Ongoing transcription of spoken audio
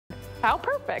How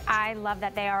perfect. I love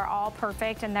that they are all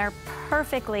perfect, and they're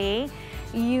perfectly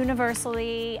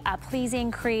universally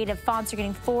pleasing creative fonts. You're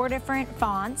getting 4 different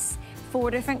fonts, 4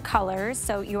 different colors.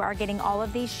 So you are getting all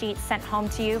of these sheets sent home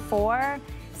to you for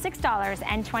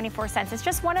 $6.24. It's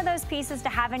just one of those pieces to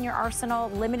have in your arsenal,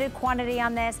 limited quantity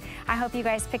on this. I hope you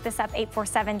guys pick this up,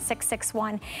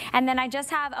 847-661. And then I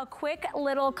just have a quick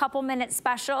little couple minute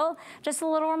special, just a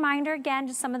little reminder again,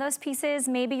 just some of those pieces,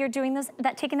 maybe you're doing this,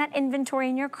 taking that inventory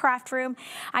in your craft room.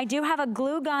 I do have a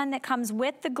glue gun that comes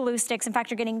with the glue sticks. In fact,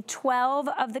 you're getting 12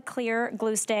 of the clear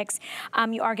glue sticks.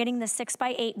 You are getting the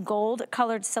 6x8 gold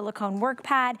colored silicone work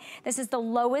pad. This is the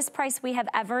lowest price we have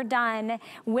ever done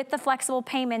with the flexible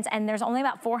payments, and there's only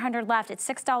about 400 left. It's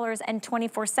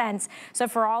 $6.24. So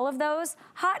for all of those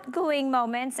hot gluing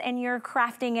moments in your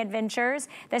crafting adventures,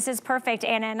 this is perfect,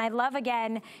 Anna. And I love,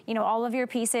 again, you know, all of your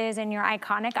pieces and your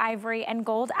iconic ivory and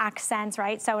gold accents,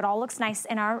 right? So it all looks nice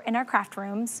in our craft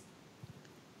rooms.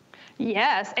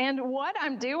 Yes, and what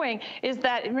I'm doing is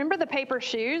that, remember the paper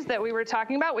shoes that we were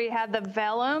talking about? We had the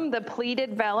vellum, the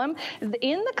pleated vellum.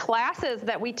 In the classes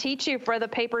that we teach you for the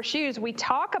paper shoes, we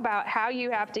talk about how you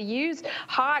have to use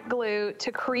hot glue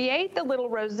to create the little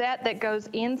rosette that goes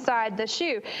inside the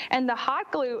shoe. And the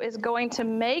hot glue is going to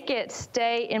make it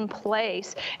stay in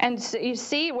place. And so you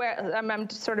see where I'm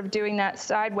sort of doing that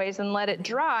sideways and let it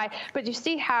dry, but you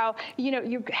see how, you know,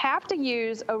 you have to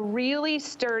use a really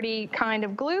sturdy kind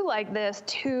of glue like this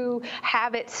to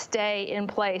have it stay in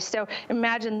place. So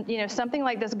imagine, you know, something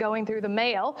like this going through the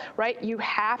mail, right? You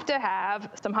have to have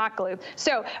some hot glue.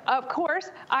 So of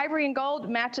course, ivory and gold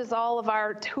matches all of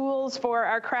our tools for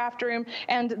our craft room.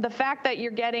 And the fact that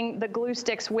you're getting the glue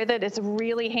sticks with it is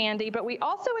really handy. But we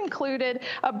also included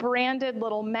a branded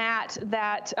little mat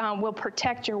that will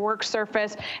protect your work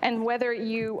surface. And whether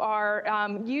you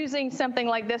are using something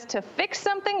like this to fix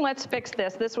something, let's fix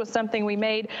this. This was something we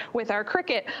made with our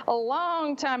Cricut a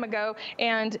long time ago,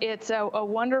 and it's a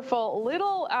wonderful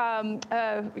little,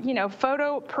 you know,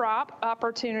 photo prop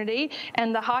opportunity,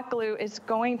 and the hot glue is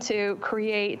going to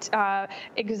create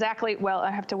exactly, well,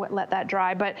 I have to let that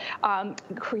dry, but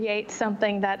create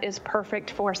something that is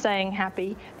perfect for saying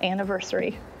happy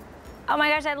anniversary. Oh my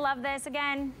gosh, I love this.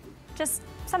 Again, just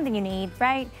something you need,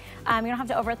 right? You don't have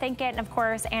to overthink it. And of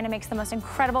course, Anna makes the most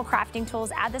incredible crafting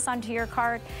tools. Add this onto your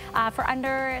cart for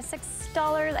under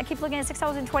 $6. I keep looking at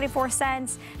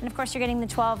 $6.24. And of course, you're getting the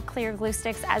 12 clear glue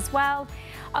sticks as well.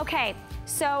 Okay,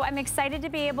 so I'm excited to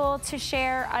be able to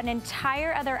share an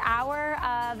entire other hour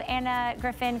of Anna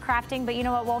Griffin crafting, but you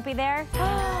know what won't be there?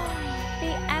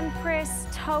 The Empress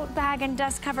tote bag and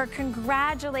dust cover.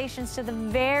 Congratulations to the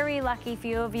very lucky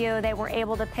few of you that were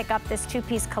able to pick up this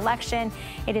 2-piece collection.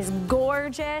 It is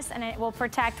gorgeous, and it will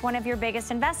protect one of your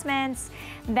biggest investments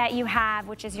that you have,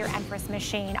 which is your Empress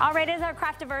machine. All right, it is our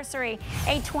Craftiversary,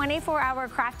 a 24-hour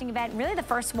crafting event, really the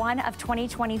first one of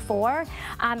 2024.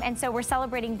 And so we're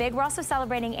celebrating big. We're also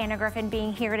celebrating Anna Griffin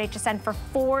being here at HSN for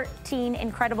 14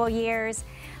 incredible years.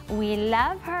 We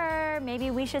love her.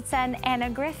 Maybe we should send Anna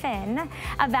Griffin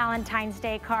a Valentine's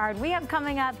Day card. We have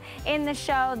coming up in the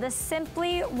show the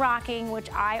Simply Rocking, which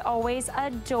I always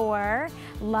adore.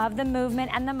 Love the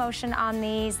movement and the motion on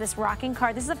these. This rocking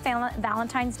card. This is a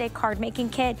Valentine's Day card making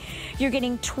kit. You're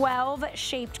getting 12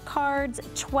 shaped cards,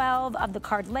 12 of the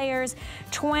card layers,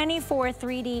 24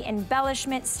 3D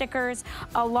embellishment stickers,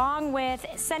 along with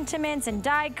sentiments and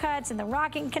die cuts and the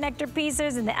rocking connector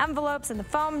pieces and the envelopes and the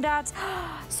foam dots.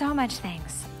 So much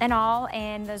things, and all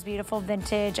in those beautiful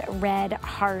vintage red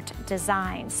heart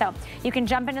designs. So you can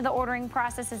jump into the ordering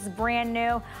process. This is brand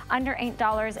new. Under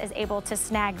 $8 is able to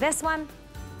snag this one.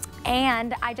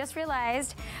 And I just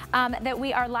realized that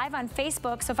we are live on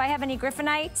Facebook. So if I have any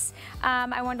Griffinites,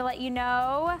 I wanted to let you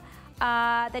know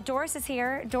that Doris is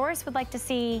here. Doris would like to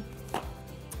see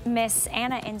Miss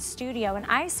Anna in studio, and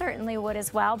I certainly would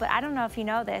as well. But I don't know if you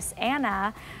know this,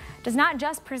 Anna does not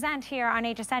just present here on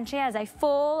HSN. She has a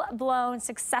full-blown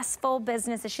successful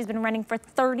business that she's been running for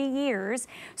 30 years.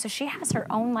 So she has her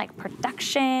own like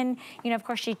production. You know, of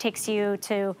course, she takes you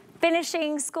to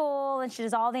finishing school, and she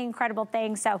does all the incredible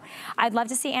things. So I'd love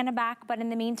to see Anna back, but in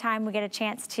the meantime, we get a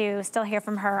chance to still hear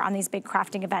from her on these big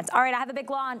crafting events. All right, I have a big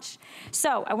launch.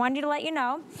 So I wanted to let you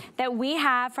know that we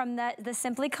have from the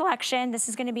Simply collection, this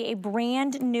is gonna be a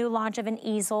brand new launch of an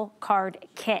easel card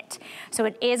kit. So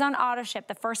it is on auto ship.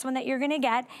 The first one that you're gonna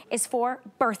get is for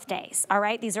birthdays, all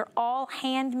right? These are all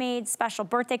handmade special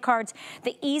birthday cards.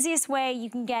 The easiest way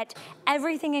you can get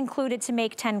everything included to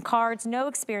make 10 cards, no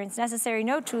experience necessary,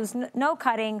 no tools almost no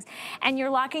cuttings, and you're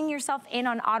locking yourself in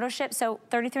on auto ship. So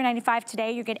 $33.95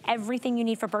 today, you get everything you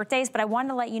need for birthdays, but I wanted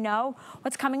to let you know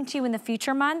what's coming to you in the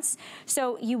future months.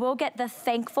 So you will get the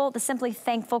Simply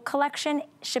Thankful collection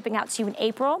shipping out to you in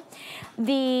April.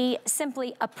 The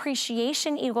Simply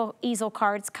Appreciation easel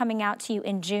cards coming out to you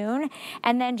in June.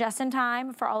 And then just in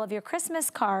time for all of your Christmas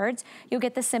cards, you'll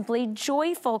get the Simply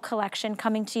Joyful collection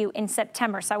coming to you in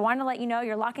September. So I wanted to let you know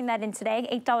you're locking that in today.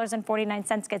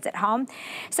 $8.49 gets it home.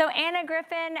 So Anna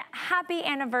Griffin, happy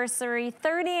anniversary,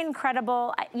 30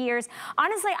 incredible years.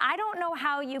 Honestly, I don't know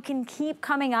how you can keep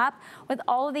coming up with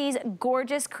all of these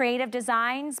gorgeous creative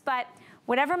designs, but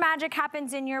whatever magic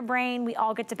happens in your brain, we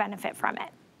all get to benefit from it.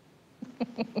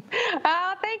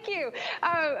 Thank you.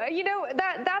 You know,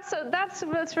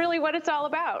 that's really what it's all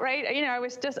about, right? You know,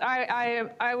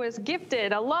 I was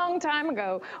gifted a long time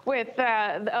ago with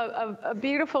a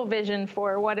beautiful vision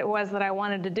for what it was that I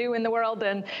wanted to do in the world,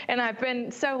 and I've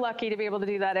been so lucky to be able to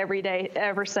do that every day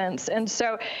ever since. And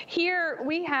so here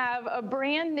we have a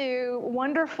brand new,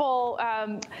 wonderful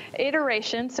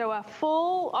iteration, so a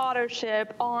full auto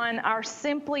ship on our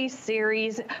Simply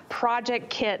series project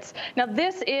kits. Now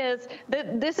this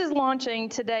is launching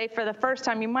today for the first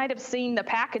time. You might have seen the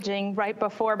packaging right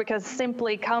before, because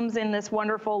Simply comes in this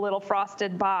wonderful little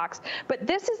frosted box. But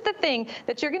this is the thing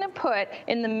that you're going to put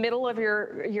in the middle of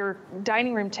your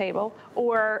dining room table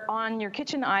or on your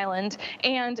kitchen island,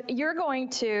 and you're going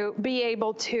to be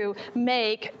able to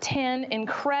make 10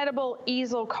 incredible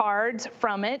easel cards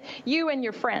from it, you and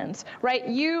your friends, right?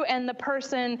 You and the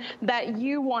person that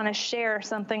you want to share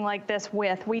something like this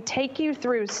with. We take you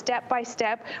through step by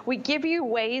step. We give you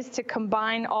ways to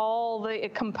combine all the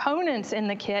components in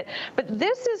the kit, but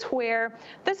this is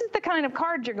the kind of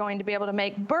card you're going to be able to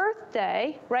make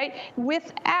birthday, right,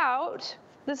 without,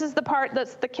 this is the part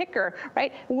that's the kicker,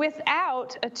 right?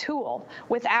 Without a tool,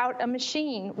 without a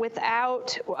machine,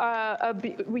 without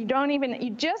you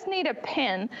just need a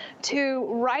pen to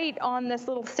write on this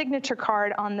little signature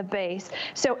card on the base.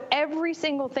 So every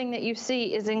single thing that you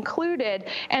see is included,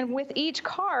 and with each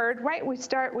card, right,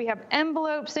 we have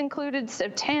envelopes included, so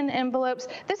 10 envelopes.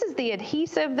 This is the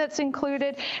adhesive that's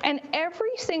included, and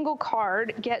every single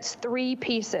card gets 3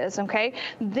 pieces, okay?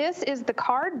 This is the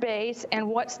card base, and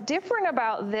what's different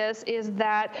about this is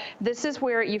that this is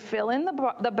where you fill in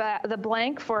the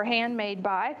blank for handmade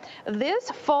by.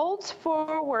 This folds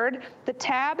forward. The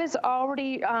tab is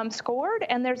already scored,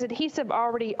 and there's adhesive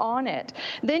already on it.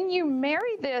 Then you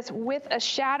marry this with a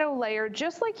shadow layer,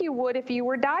 just like you would if you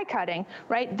were die cutting,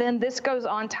 right? Then this goes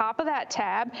on top of that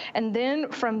tab, and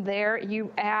then from there you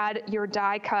add your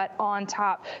die cut on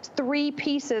top. 3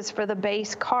 pieces for the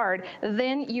base card.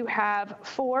 Then you have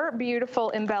 4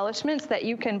 beautiful embellishments that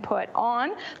you can put on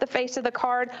the face of the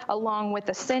card, along with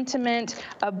a sentiment,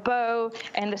 a bow,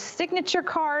 and a signature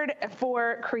card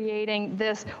for creating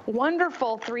this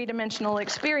wonderful 3-dimensional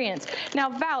experience. Now,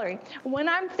 Valerie, when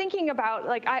I'm thinking about,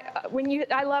 like,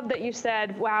 I love that you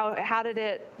said, wow, how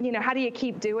do you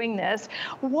keep doing this?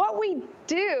 What we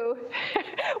do,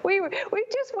 we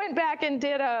just went back and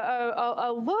did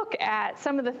a look at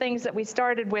some of the things that we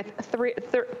started with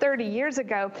 30 years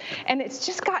ago, and it's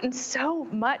just gotten so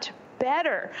much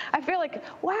better. I feel like,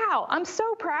 wow, I'm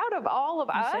so proud of all of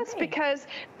us, because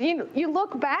you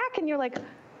look back and you're like,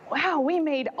 wow, we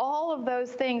made all of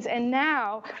those things, and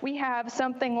now we have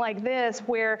something like this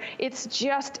where it's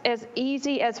just as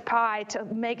easy as pie to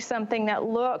make something that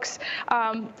looks,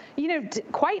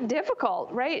 quite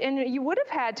difficult, right? And you would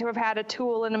have had to have had a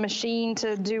tool and a machine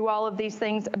to do all of these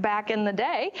things back in the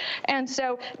day. And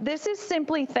so this is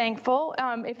Simply Thankful.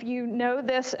 If you know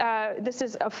this, this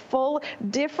is a full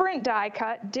different die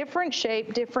cut, different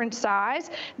shape, different size.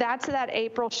 That's that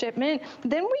April shipment.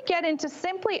 Then we get into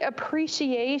Simply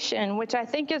Appreciation, which I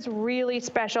think is really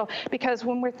special, because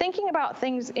when we're thinking about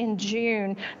things in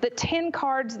June, the 10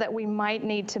 cards that we might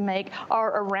need to make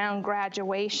are around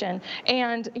graduation,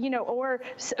 and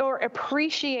or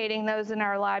appreciating those in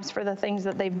our lives for the things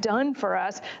that they've done for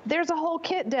us. There's a whole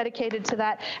kit dedicated to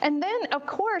that. And then, of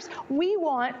course, we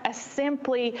want a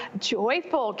Simply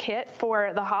Joyful kit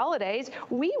for the holidays.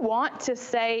 We want to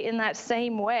say in that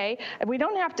same way, we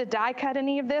don't have to die cut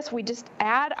any of this. We just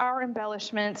add our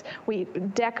embellishments. We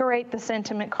decorate the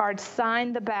sentiment card,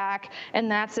 sign the back, and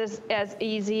that's as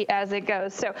easy as it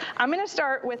goes. So I'm going to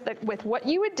start with what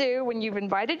you would do when you've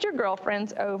invited your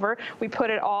girlfriends over. We put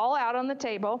it all out on the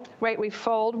table, right? We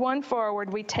fold one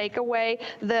forward. We take away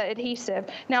the adhesive.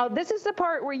 Now, this is the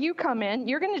part where you come in.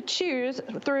 You're going to choose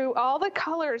through all the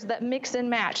colors that mix and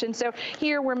match. And so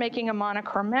here we're making a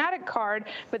monochromatic card,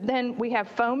 but then we have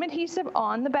foam adhesive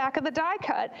on the back of the die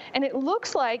cut, and it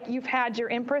looks like you've had your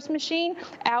impress machine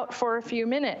out for a few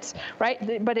minutes. minutes,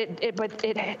 right?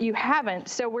 But you haven't.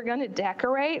 So we're going to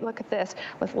decorate. Look at this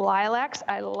with lilacs.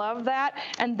 I love that.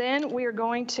 And then we are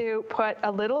going to put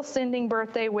a little sending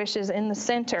birthday wishes in the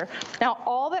center. Now,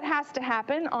 all that has to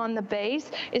happen on the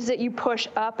base is that you push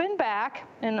up and back,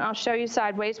 and I'll show you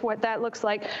sideways what that looks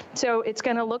like. So it's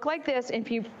going to look like this.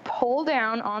 If you pull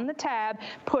down on the tab,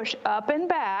 push up and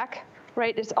back,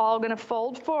 right? It's all going to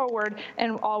fold forward,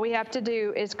 and all we have to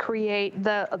do is create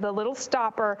the little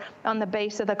stopper on the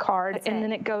base of the card, and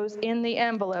then it goes in the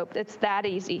envelope. It's that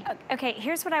easy. Okay,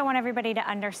 here's what I want everybody to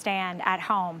understand at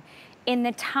home. In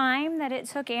the time that it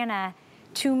took Anna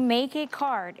to make a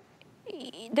card,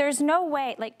 there's no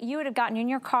way, like, you would have gotten in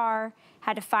your car,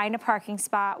 had to find a parking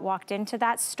spot, walked into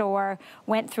that store,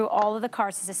 went through all of the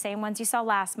cards. It's the same ones you saw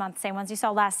last month, same ones you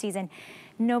saw last season.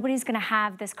 Nobody's gonna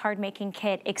have this card making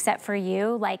kit except for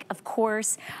you. Like, of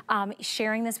course,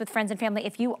 sharing this with friends and family.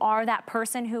 If you are that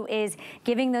person who is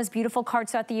giving those beautiful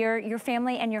cards throughout the year, your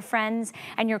family and your friends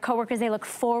and your coworkers, they look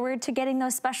forward to getting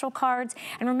those special cards.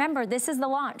 And remember, this is the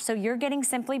launch. So you're getting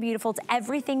Simply Beautiful. It's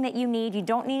everything that you need. You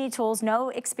don't need any tools, no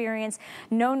experience,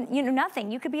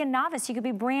 nothing. You could be a novice, you could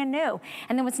be brand new.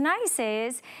 And then what's nice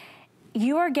is,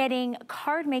 you are getting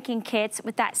card making kits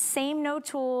with that same no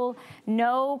tool,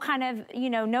 no kind of,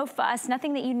 no fuss,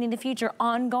 nothing that you need in the future,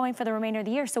 ongoing for the remainder of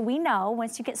the year. So we know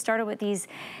once you get started with these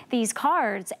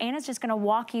cards, Anna's just gonna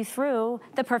walk you through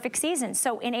the perfect season.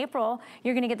 So in April,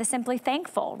 you're gonna get the Simply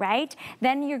Thankful, right?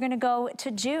 Then you're gonna go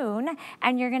to June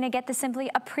and you're gonna get the Simply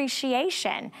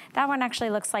Appreciation. That one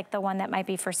actually looks like the one that might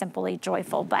be for Simply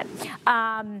Joyful, but,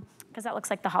 because that looks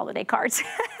like the holiday cards.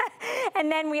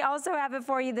 And then we also have it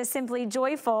for you, the Simply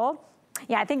Joyful.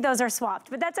 Yeah, I think those are swapped,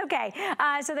 but that's okay.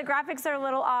 So the graphics are a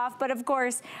little off, but of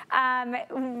course,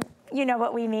 you know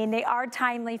what we mean. They are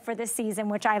timely for this season,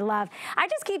 which I love. I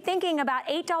just keep thinking about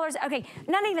 $8, okay,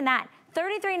 not even that,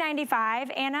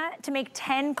 $33.95, Anna, to make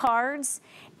 10 cards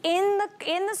in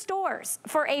the stores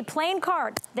for a plain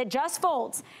card that just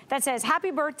folds, that says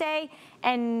happy birthday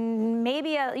and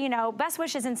maybe a, best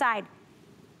wishes inside.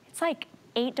 It's like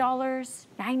 $8, $9,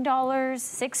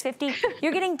 $6.50.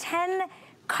 You're getting 10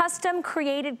 custom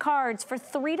created cards for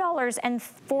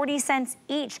 $3.40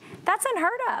 each. That's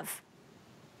unheard of.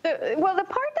 Well, the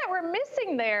part that we're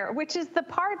missing there, which is the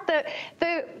part that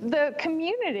the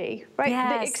community, right?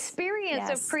 Yes. The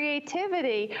experience of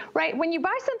creativity, right? When you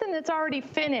buy something that's already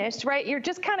finished, right, you're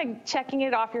just kind of checking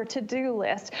it off your to-do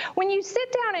list. When you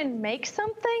sit down and make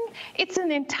something, it's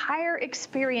an entire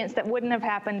experience that wouldn't have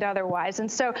happened otherwise.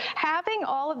 And so having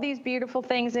all of these beautiful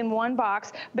things in one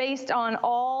box based on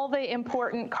all the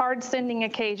important card sending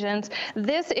occasions,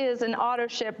 this is an auto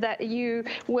ship that you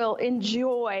will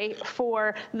enjoy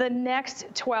for the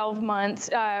next 12 months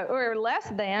or less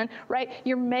than, right?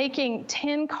 You're making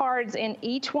 10 cards in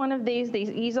each one of these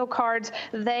easel cards.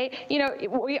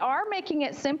 We are making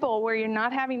it simple where you're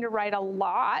not having to write a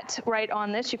lot right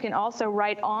on this. You can also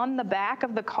write on the back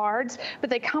of the cards, but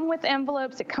they come with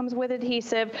envelopes. It comes with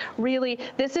adhesive. Really,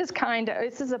 this is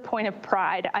a point of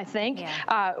pride, I think,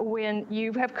 when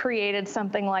you have created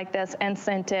something like this and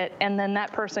sent it, and then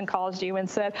that person calls you and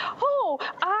said, oh,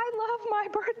 I love my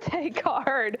birthday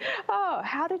card. Oh,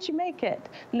 how did you make it?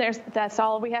 And that's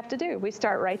all we have to do. We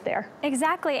start right there.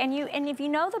 Exactly. And if you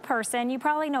know the person, you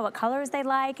probably know what colors they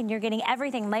like, and you're getting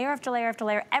everything, layer after layer after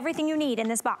layer, everything you need in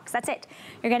this box. That's it.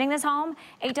 You're getting this home,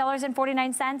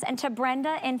 $8.49. And to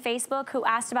Brenda in Facebook, who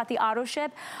asked about the auto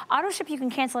ship you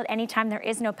can cancel at any time. There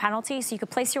is no penalty, so you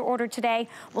could place your order today.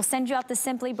 We'll send you out the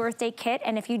Simply Birthday Kit,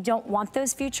 and if you don't want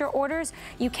those future orders,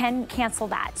 you can cancel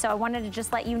that. So I wanted to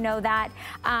just let you know that,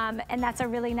 and that's a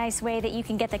really nice way that you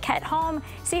can get the kit home,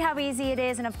 see how easy it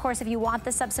is, and of course, if you want the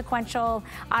subsequential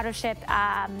auto ship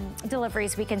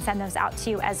deliveries, we can send those out to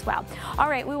you as well. All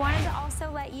right, we wanted to also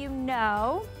let you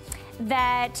know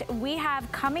that we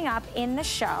have coming up in the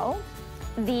show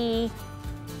the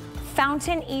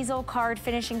Fountain Easel Card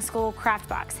Finishing School Craft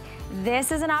Box.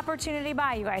 This is an opportunity to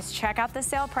buy, you guys. Check out the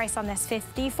sale price on this,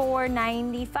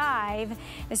 $54.95.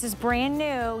 This is brand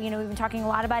new. We've been talking a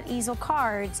lot about easel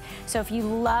cards. So if you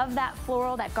love that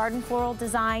floral, that garden floral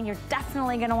design, you're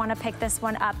definitely gonna wanna pick this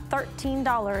one up,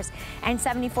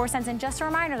 $13.74. And just a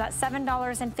reminder, that's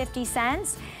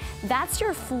 $7.50. That's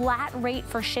your flat rate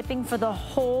for shipping for the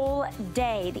whole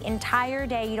day, the entire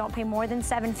day. You don't pay more than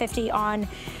 $7.50 on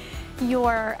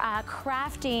your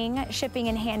crafting, shipping,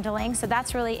 and handling. So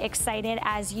that's really excited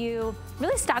as you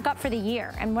really stock up for the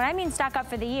year. And when I mean stock up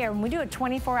for the year, when we do a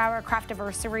 24-hour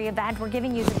Craftiversary event, we're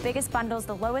giving you the biggest bundles,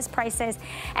 the lowest prices,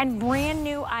 and brand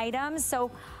new items.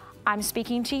 So I'm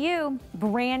speaking to you,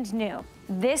 brand new.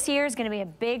 this year is going to be a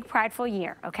big, prideful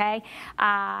year, okay?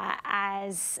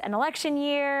 As an election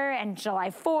year and July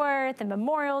 4th and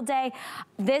Memorial Day,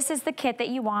 this is the kit that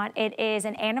you want. It is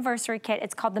an anniversary kit.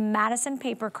 It's called the Madison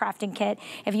Paper Crafting Kit.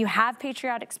 If you have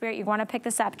patriotic spirit, you want to pick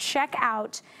this up. Check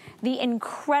out the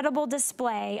incredible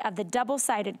display of the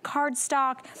double-sided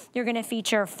cardstock. You're going to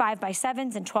feature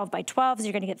 5x7s and 12x12s.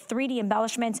 You're going to get 3D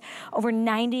embellishments, over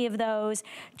 90 of those,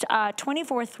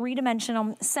 24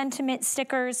 three-dimensional sentiment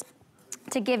stickers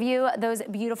to give you those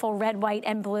beautiful red, white,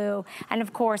 and blue, and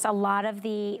of course a lot of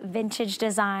the vintage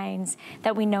designs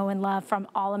that we know and love from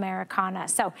All Americana.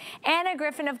 So Anna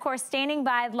Griffin, of course, standing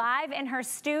by live in her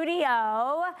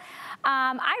studio.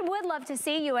 I would love to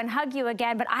see you and hug you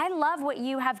again, but I love what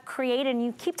you have created, and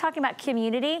you keep talking about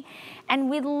community, and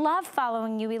we love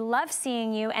following you, we love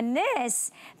seeing you, and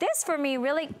this for me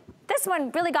really, this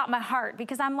one really got my heart,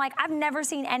 because I'm like, I've never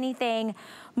seen anything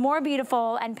more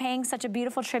beautiful and paying such a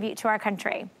beautiful tribute to our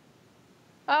country.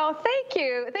 Oh, thank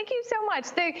you. Thank you so much.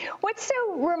 What's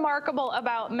so remarkable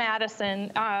about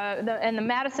Madison and the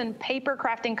Madison Paper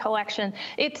Crafting Collection,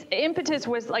 its impetus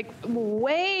was like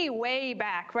way, way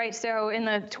back, right? So in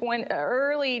the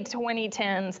early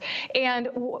 2010s. And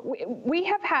we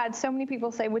have had so many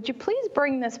people say, would you please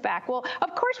bring this back? Well,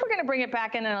 of course we're going to bring it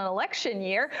back in an election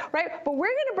year, right? But we're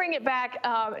going to bring it back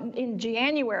in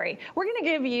January. We're going to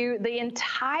give you the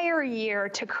entire year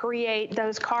to create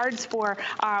those cards for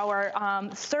our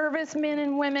servicemen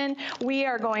and women. We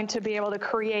are going to be able to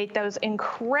create those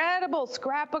incredible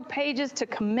scrapbook pages to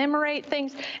commemorate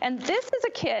things. And this is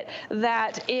a kit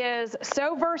that is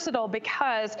so versatile,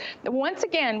 because once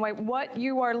again, what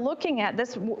you are looking at,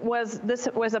 this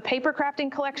was a paper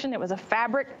crafting collection. It was a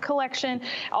fabric collection,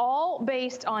 all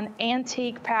based on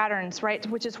antique patterns, right?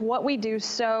 Which is what we do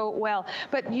so well.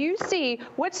 But you see,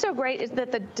 what's so great is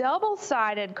that the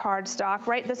double-sided cardstock,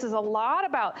 right? This is a lot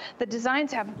about the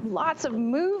designs have lots of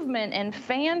movement and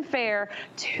fanfare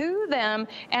to them,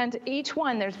 and each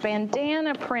one, there's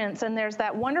bandana prints, and there's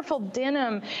that wonderful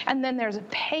denim, and then there's a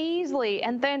paisley,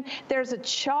 and then there's a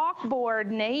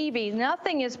chalkboard navy.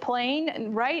 Nothing is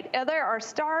plain, right? There are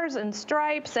stars and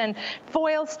stripes and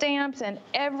foil stamps and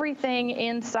everything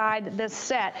inside this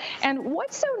set. And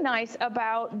what's so nice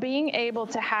about being able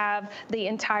to have the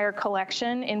entire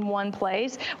collection in one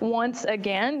place, once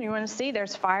again, you want to see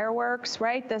there's fireworks,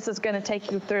 right? This is going to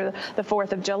take you through the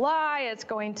 4th of July. It's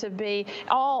going to be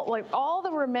all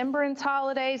the remembrance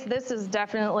holidays. This is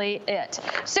definitely it.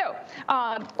 So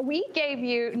we gave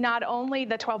you not only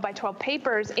the 12x12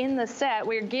 papers in the set,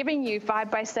 we're giving you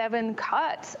 5x7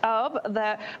 cuts of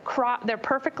they're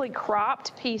perfectly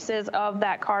cropped pieces of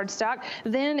that cardstock.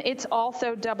 Then it's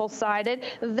also double-sided.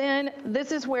 Then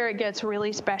this is where it gets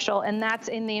really special, and that's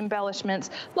in the embellishments.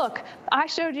 Look, I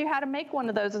showed you how to make one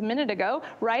of those a minute ago,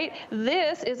 right?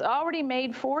 This is already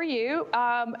made for you,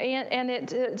 and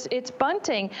it's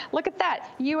bunting. Look at that,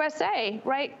 USA,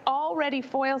 right? Already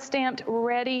foil stamped,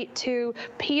 ready to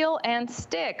peel and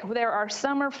stick. There are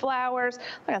summer flowers.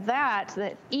 Look at that,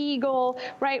 the eagle,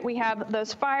 right? We have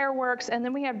those fireworks, and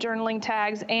then we have journaling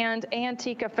tags and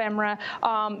antique ephemera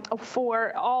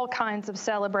for all kinds of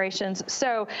celebrations.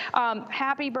 So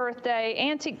happy birthday,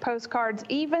 antique postcards,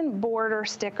 even border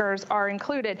stickers are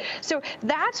included. So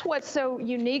that's what's so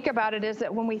unique about it, is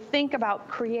that when we think about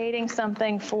creating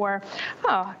something for,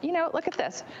 look at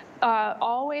this.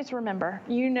 Always remember,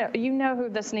 you know who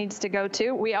this needs to go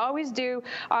to. We always do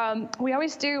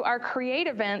our create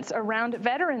events around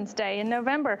Veterans Day in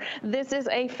November. This is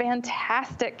a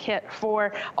fantastic kit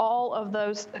for all of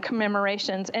those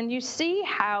commemorations. And you see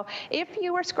how, if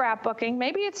you were scrapbooking,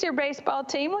 maybe it's your baseball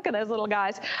team, look at those little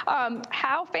guys,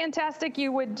 how fantastic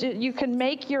you can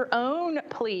make your own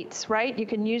pleats, right? You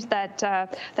can use that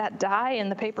die in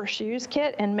the paper shoes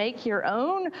kit and make your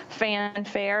own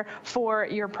fanfare for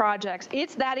your projects.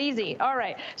 It's that easy. All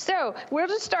right, so we'll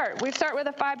just start. We start with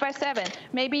a 5x7.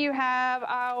 Maybe you have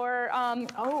our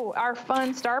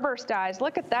fun Starburst dies.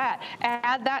 Look at that.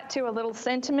 Add that to a little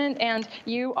sentiment, and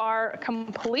you are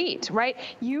complete, right?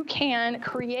 You can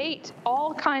create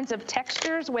all kinds of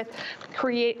textures with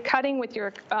cutting with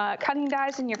your cutting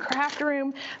dies in your craft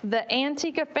room, the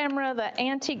antique ephemera, the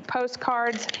antique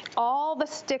postcards, all the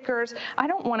stickers. I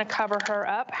don't want to cover her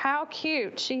up. How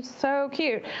cute. She's so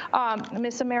cute.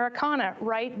 Miss Americana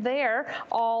right there,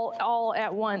 all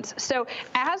at once. So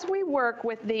as we work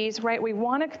with these, right, we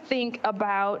want to think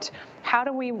about, how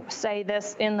do we say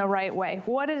this in the right way?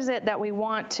 What is it that we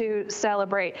want to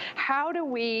celebrate? How do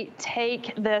we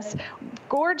take this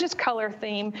gorgeous color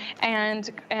theme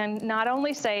and not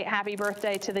only say happy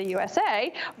birthday to the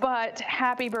USA, but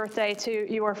happy birthday to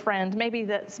your friend, maybe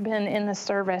that's been in the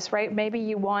service, right? Maybe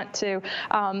you want to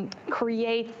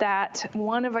create that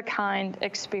one-of-a-kind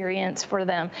experience for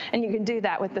them, and you can do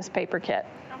that with this paper kit.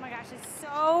 Oh my gosh, it's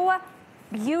so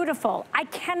beautiful.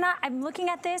 I'm looking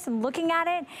at this and looking at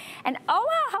it, and oh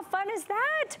wow, how fun is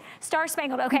that? Star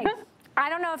Spangled. Okay, I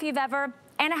don't know if you've ever,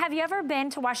 Anna, have you ever been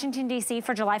to Washington, D.C.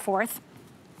 for July 4th?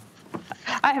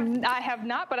 I have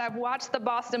not, but I've watched the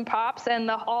Boston Pops and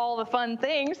all the fun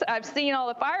things. I've seen all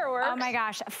the fireworks. Oh my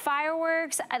gosh,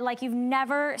 fireworks like you've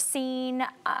never seen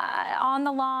on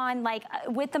the lawn, like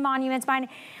with the monuments behind.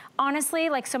 Honestly,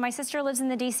 like, so my sister lives in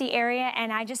the DC area,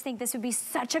 and I just think this would be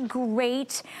such a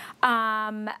great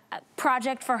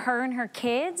project for her and her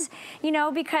kids, you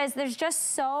know, because there's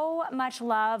just so much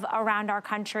love around our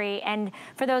country. And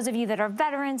for those of you that are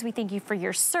veterans, we thank you for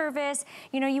your service.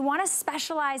 You know, you want to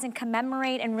specialize and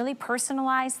commemorate and really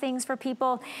personalize things for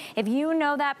people. If you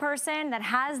know that person that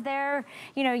has their,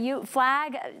 you know,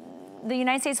 the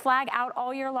United States flag out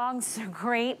all year long, it's a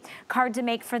great card to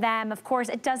make for them. Of course,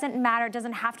 it doesn't matter. It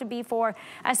doesn't have to be for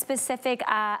a specific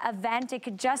event. It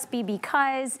could just be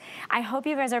because. I hope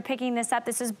you guys are picking this up.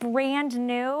 This is brand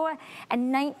new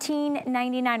and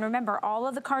 $19.99. Remember, all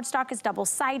of the cardstock is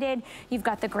double-sided. You've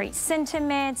got the great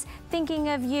sentiments, thinking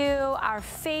of you, our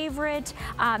favorite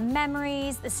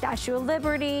memories, the Statue of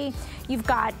Liberty. You've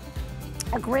got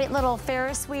a great little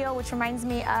Ferris wheel, which reminds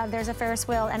me of, there's a Ferris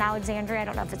wheel in Alexandria. I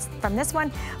don't know if it's from this one,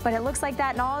 but it looks like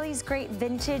that. And all these great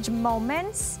vintage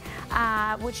moments,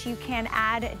 which you can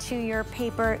add to your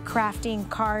paper crafting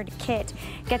card kit.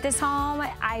 Get this home.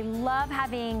 I love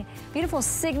having beautiful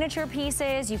signature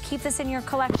pieces. You keep this in your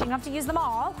collection. You don't have to use them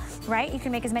all, right? You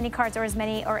can make as many cards or as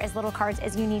many or as little cards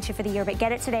as you need to for the year, but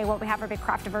get it today while we have our big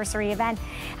Craftiversary event.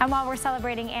 And while we're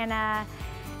celebrating Anna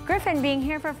Griffin being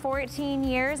here for 14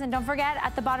 years. And don't forget,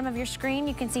 at the bottom of your screen,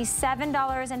 you can see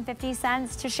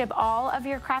 $7.50 to ship all of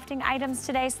your crafting items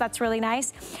today, so that's really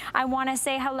nice. I want to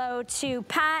say hello to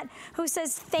Pat, who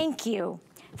says thank you.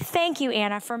 Thank you,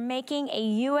 Anna, for making a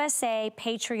USA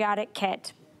patriotic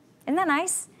kit. Isn't that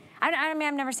nice? I mean,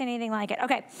 I've never seen anything like it.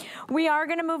 Okay, we are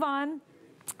going to move on.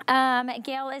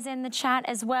 Gail is in the chat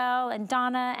as well, and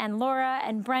Donna and Laura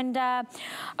and Brenda.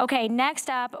 Okay, next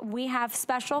up, we have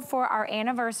special for our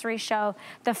anniversary show,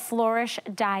 the Flourish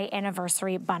Die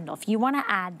Anniversary Bundle. If you want to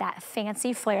add that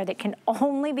fancy flair that can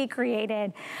only be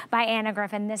created by Anna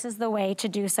Griffin, this is the way to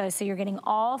do so. So you're getting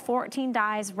all 14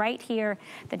 dies right here,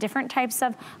 the different types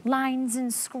of lines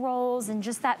and scrolls and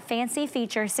just that fancy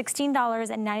feature.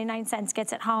 $16.99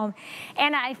 gets it home.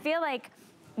 And I feel like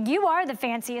you are the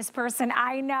fanciest person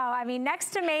I know. I mean,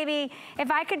 next to maybe, if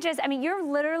I could just, I mean, you're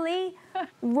literally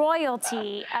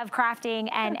royalty of crafting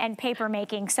and paper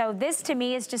making. So this to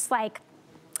me is just like,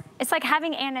 it's like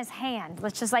having Anna's hand.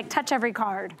 Let's just like touch every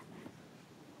card.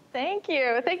 Thank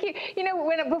you, thank you. You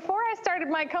know, before I started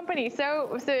my company,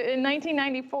 so in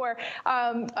 1994,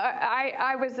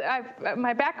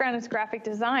 my background is graphic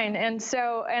design, and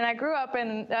I grew up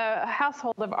in a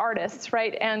household of artists,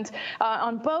 right? And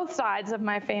on both sides of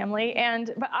my family,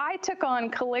 but I took on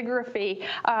calligraphy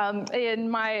in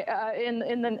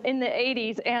the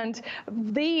 80s, and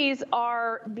these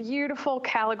are beautiful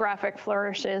calligraphic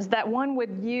flourishes that one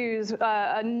would use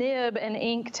a nib and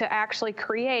ink to actually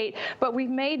create, but we've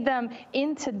made them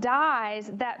into dies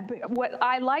that, what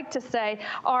I like to say,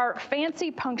 are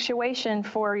fancy punctuation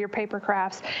for your paper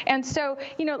crafts. And so,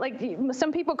 you know, like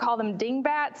some people call them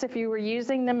dingbats. If you were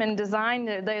using them in design,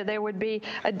 there would be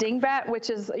a dingbat, which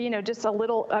is, you know, just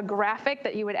a graphic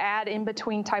that you would add in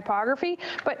between typography.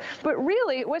 But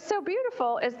really, what's so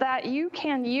beautiful is that you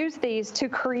can use these to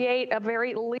create a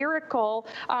very lyrical,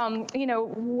 you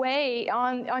know, way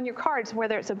on your cards,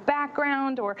 whether it's a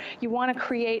background or you want to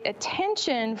create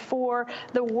attention for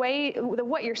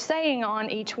what you're saying on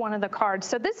each one of the cards.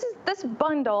 So this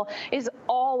bundle is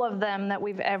all of them that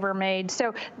we've ever made.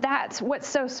 So that's what's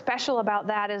so special about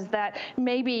that, is that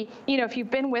maybe, you know, if you've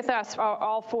been with us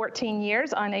all 14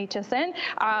 years on HSN,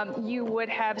 you would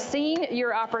have seen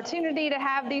your opportunity to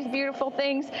have these beautiful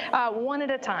things one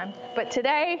at a time. But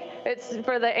today, it's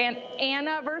for the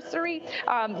anniversary,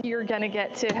 you're going to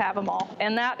get to have them all.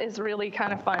 And that is really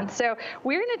kind of fun. So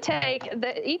we're going to take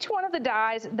each one of the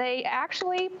dies dies, they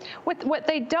actually, what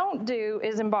they don't do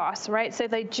is emboss, right? So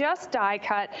they just die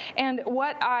cut. And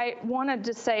what I wanted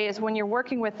to say is when you're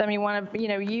working with them, you want to,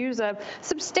 use a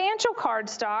substantial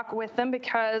cardstock with them,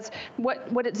 because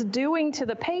what it's doing to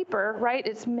the paper, right,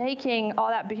 it's making all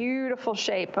that beautiful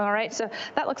shape, all right? So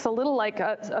that looks a little like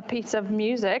a piece of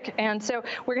music. And so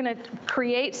we're going to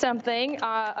create something,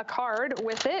 a card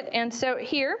with it. And so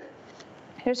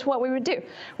here's what we would do.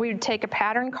 We would take a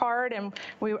pattern card, and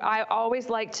I always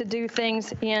like to do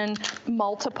things in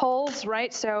multiples,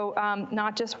 right? So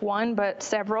not just one, but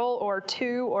several, or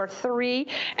 2 or 3,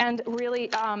 and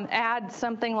really add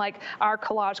something like our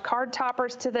collage card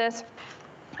toppers to this.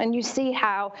 And you see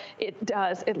how it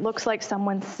does. It looks like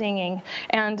someone's singing.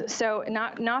 And so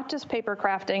not just paper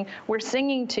crafting, we're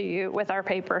singing to you with our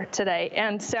paper today.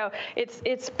 And so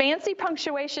it's fancy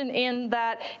punctuation in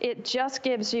that it just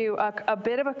gives you a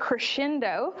bit of a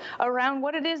crescendo around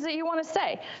what it is that you want to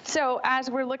say. So as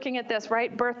we're looking at this,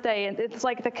 right, birthday, and it's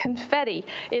like the confetti,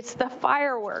 it's the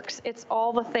fireworks, it's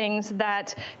all the things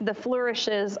that the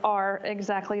flourishes are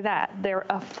exactly that. They're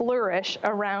a flourish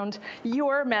around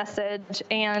your message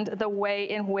and the way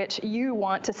in which you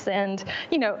want to send,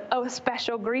 a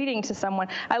special greeting to someone.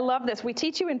 I love this. We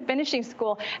teach you in finishing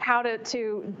school how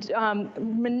to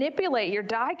manipulate your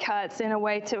die cuts in a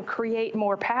way to create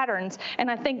more patterns.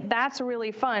 And I think that's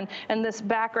really fun. And this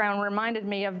background reminded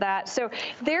me of that. So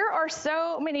there are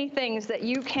so many things that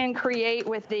you can create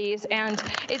with these. And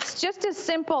it's just as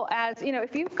simple as,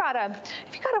 if you've got a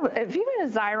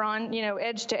Xyron,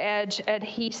 edge to edge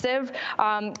adhesive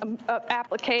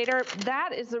applicator,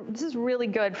 this is really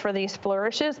good for these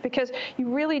flourishes, because you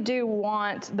really do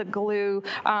want the glue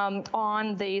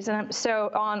on these, and so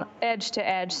on edge to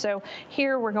edge. So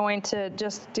here we're going to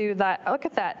just do that. Look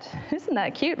at that. Isn't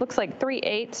that cute? Looks like 3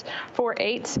 8s, 4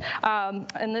 8s.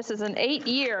 And this is an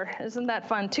 8-year. Isn't that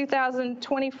fun?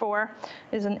 2024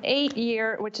 is an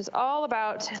 8-year, which is all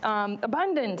about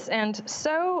abundance, and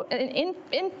so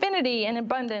infinity and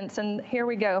abundance. And here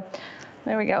we go.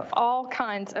 There we go. All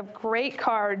kinds of great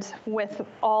cards with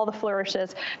all the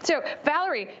flourishes. So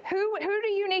Valerie, who do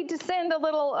you need to send a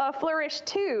little flourish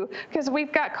to? Because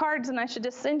we've got cards, and I should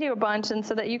just send you a bunch, and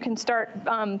so that you can start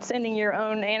sending your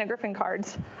own Anna Griffin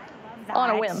cards.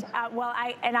 On a whim.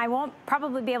 I won't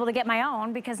probably be able to get my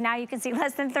own, because now you can see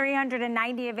less than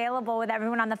 390 available with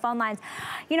everyone on the phone lines.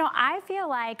 I feel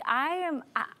like I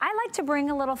like to bring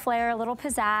a little flair, a little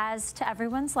pizzazz to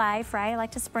everyone's life, right? I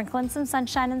like to sprinkle in some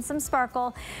sunshine and some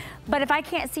sparkle. But if I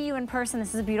can't see you in person,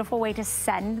 this is a beautiful way to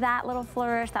send that little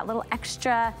flourish, that little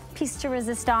extra piece de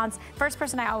resistance. First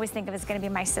person I always think of is going to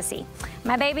be my sissy,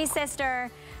 my baby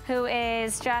sister, who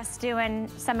is just doing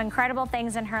some incredible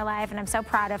things in her life, and I'm so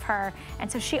proud of her. And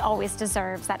so she always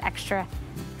deserves that extra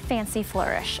fancy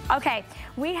flourish. Okay,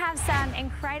 we have some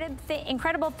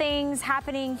incredible things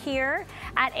happening here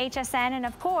at HSN, and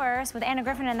of course, with Anna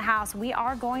Griffin in the house, we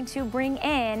are going to bring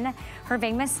in her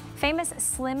famous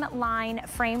slim line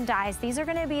frame dies. These are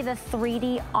going to be the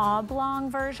 3D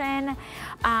oblong version.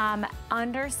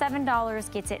 Under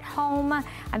 $7 gets it home.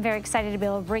 I'm very excited to be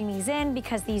able to bring these in,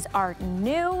 because these are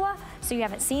new, so you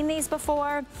haven't seen these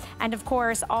before. And of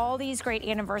course, all these great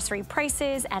anniversary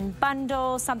prices and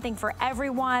bundles, something for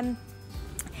everyone.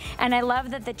 And I love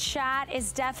that the chat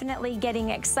is definitely getting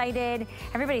excited.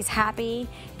 Everybody's happy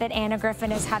that Anna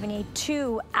Griffin is having a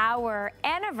 2-hour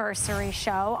anniversary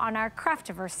show on our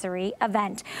Craftiversary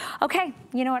event. Okay,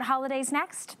 you know what holiday's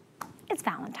next? It's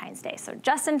Valentine's Day, so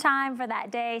just in time for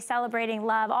that day, celebrating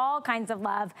love, all kinds of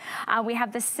love. We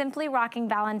have the Simply Rocking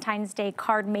Valentine's Day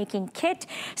card making kit.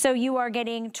 So you are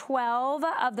getting 12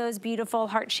 of those beautiful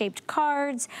heart-shaped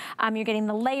cards. You're getting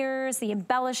the layers, the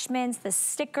embellishments, the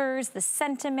stickers, the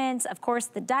sentiments, of course,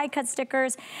 the die cut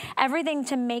stickers, everything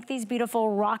to make these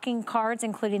beautiful rocking cards,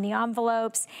 including the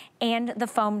envelopes and the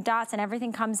foam dots, and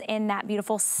everything comes in that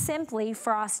beautiful Simply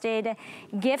Frosted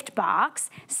gift box.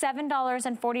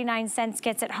 $7.49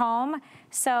 gets it home.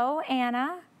 So,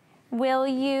 Anna, will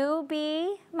you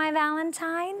be my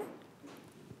Valentine?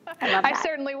 I love that. I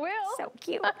certainly will. So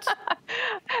cute.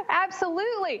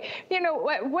 Absolutely.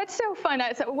 What's so fun?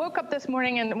 I woke up this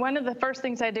morning, and one of the first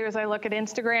things I do is I look at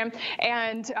Instagram,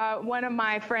 and one of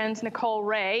my friends, Nicole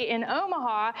Ray in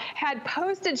Omaha, had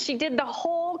posted, she did the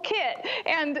whole kit.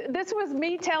 And this was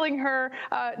me telling her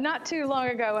not too long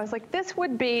ago, I was like, this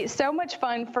would be so much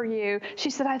fun for you. She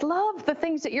said, I love the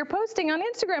things that you're posting on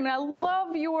Instagram, and I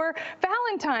love your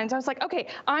Valentines. I was like, okay,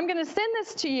 I'm going to send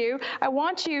this to you. I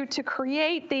want you to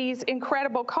create these these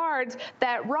incredible cards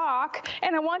that rock,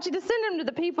 and I want you to send them to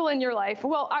the people in your life.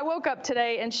 Well, I woke up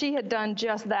today and she had done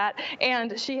just that,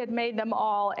 and she had made them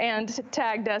all and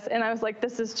tagged us, and I was like,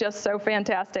 this is just so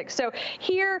fantastic. So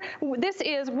here, this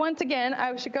is, once again,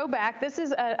 I should go back, this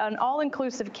is an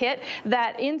all-inclusive kit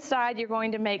that inside you're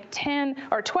going to make 10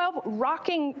 or 12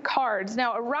 rocking cards.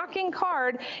 Now, a rocking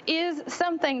card is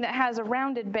something that has a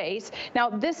rounded base. Now,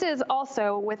 this is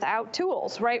also without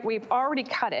tools, right? We've already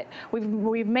cut it.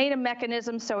 We've made a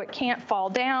mechanism so it can't fall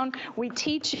down. We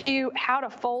teach you how to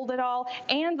fold it all,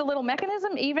 and the little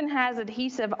mechanism even has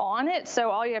adhesive on it, so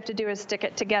all you have to do is stick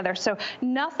it together. So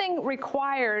nothing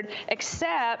required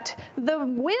except the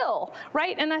will,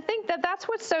 right? And I think that that's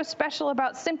what's so special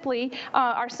about Simply,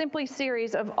 our Simply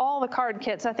series of all the card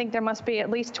kits. I think there must be at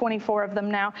least 24 of them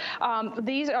now.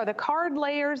 These are the card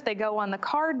layers. They go on the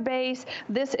card base.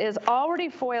 This is already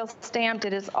foil stamped.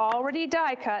 It is already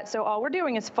die cut. So all we're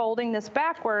doing is folding this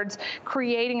backwards,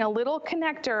 creating a little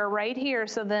connector right here,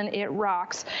 so then it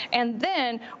rocks. And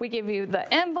then we give you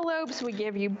the envelopes, we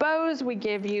give you bows, we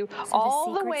give you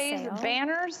all the ways,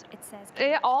 banners, it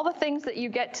says all the things that you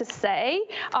get to say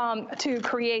to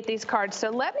create these cards. So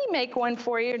let me make one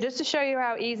for you just to show you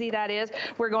how easy that is.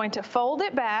 We're going to fold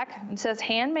it back. It says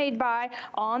handmade by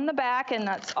on the back, and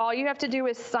that's all you have to do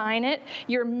is sign it.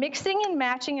 You're mixing and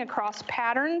matching across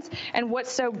patterns, and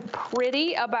what's so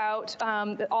pretty about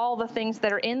all the things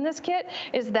that are in this kit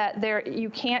is that you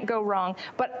can't go wrong.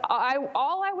 But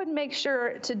all I would make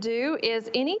sure to do is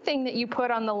anything that you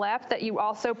put on the left, that you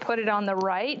also put it on the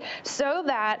right, so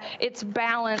that it's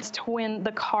balanced when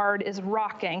the card is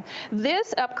rocking.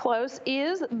 This up close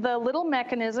is the little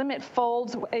mechanism. It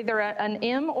folds either an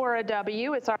M or a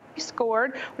W. It's already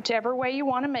scored, whichever way you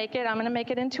want to make it. I'm going to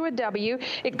make it into a W.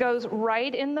 It goes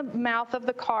right in the mouth of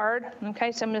the card.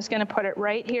 Okay, so I'm just going to put it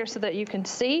right here so that you can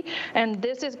see. And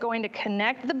this is going to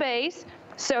connect the base.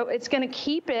 So it's going to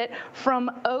keep it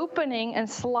from opening and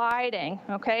sliding,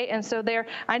 okay? And so there,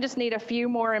 I just need a few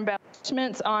more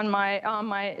embellishments on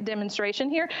my demonstration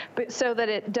here, but so that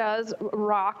it does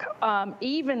rock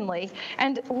evenly.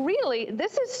 And really,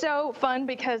 this is so fun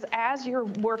because as you're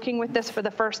working with this for the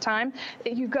first time,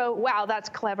 you go, wow, that's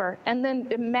clever. And then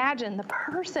imagine the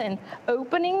person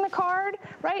opening the card,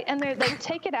 right? And they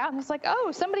take it out, and it's like,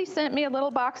 oh, somebody sent me a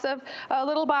little box of,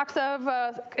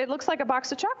 it looks like a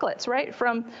box of chocolates, right?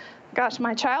 From, gosh,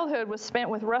 my childhood was spent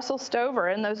with Russell Stover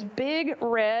and those big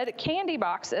red candy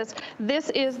boxes. This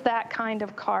is that kind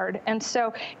of card. And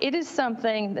so it is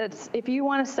something that's, if you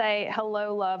want to say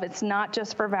hello, love, it's not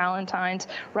just for Valentine's,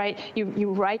 right?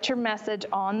 You write your message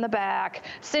on the back.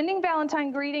 Sending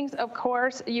Valentine greetings, of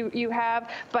course, you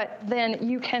have, but then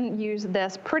you can use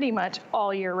this pretty much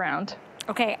all year round.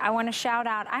 Okay, I want to shout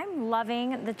out, I'm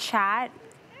loving the chat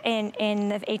in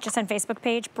the HSN Facebook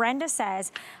page. Brenda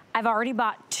says, I've already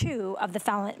bought 2 of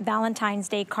the Valentine's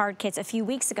Day card kits a few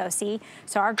weeks ago, see?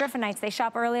 So our Griffinites, they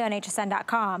shop early on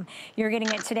hsn.com. You're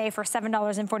getting it today for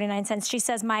 $7.49. She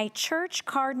says, my church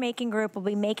card making group will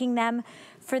be making them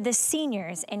for the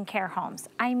seniors in care homes.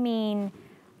 I mean,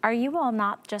 are you all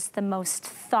not just the most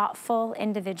thoughtful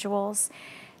individuals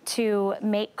to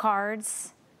make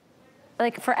cards?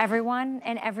 Like for everyone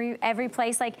and every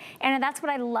place, like, and that's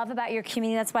what I love about your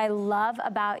community. That's what I love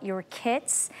about your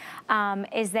kits,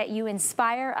 is that you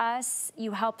inspire us,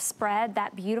 you help spread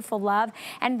that beautiful love.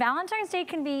 And Valentine's Day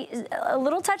can be a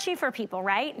little touchy for people,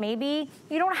 right? Maybe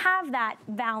you don't have that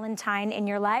Valentine in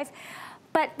your life,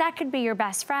 but that could be your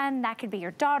best friend, that could be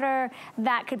your daughter,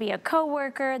 that could be a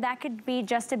coworker, that could be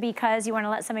just because you want to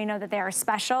let somebody know that they are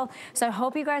special. So I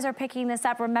hope you guys are picking this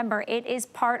up. Remember, it is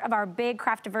part of our big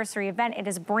Craftiversary event. It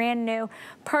is brand new,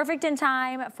 perfect in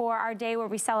time for our day where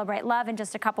we celebrate love in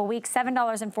just a couple weeks.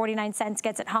 $7.49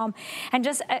 gets it home. And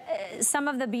just some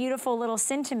of the beautiful little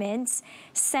sentiments,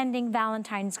 sending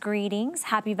Valentine's greetings,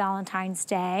 happy Valentine's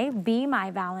Day, be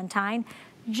my Valentine,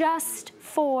 just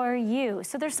for you.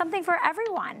 So there's something for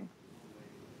everyone.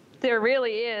 There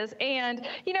really is. And,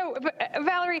 you know,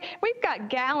 Valerie, we've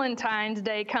got Galentine's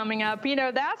Day coming up. You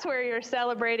know, that's where you're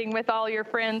celebrating with all your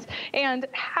friends. And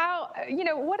how, you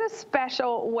know, what a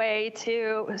special way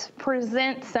to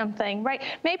present something, right?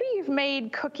 Maybe you've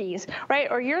made cookies, right?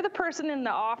 Or you're the person in the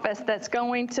office that's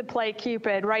going to play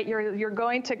Cupid, right? You're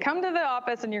going to come to the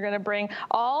office and you're going to bring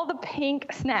all the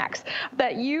pink snacks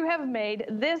that you have made.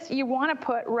 This you want to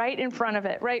put right in front of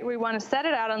it, right? We want to set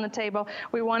it out on the table.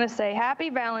 We want to say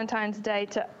Happy Valentine's Day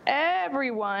to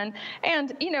everyone.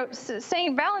 And, you know,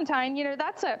 Saint Valentine, you know,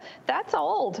 that's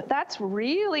old. That's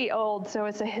really old. So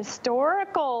it's a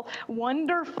historical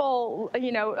wonderful,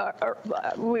 you know,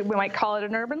 we might call it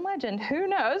an urban legend, who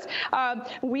knows?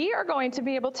 We are going to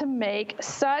be able to make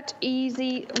such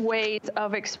easy ways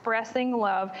of expressing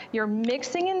love. You're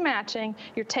mixing and matching.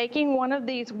 You're taking one of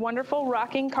these wonderful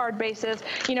rocking card bases.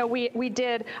 You know, we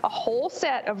did a whole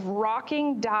set of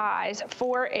rocking dies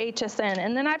for HSN,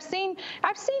 and then I've seen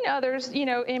others, you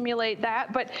know, emulate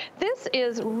that, but this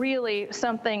is really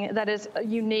something that is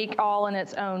unique all in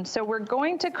its own. So we're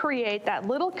going to create that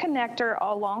little connector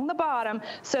along the bottom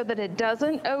so that it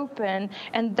doesn't open,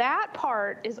 and that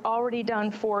part is already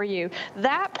done for you.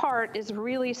 That part is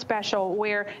really special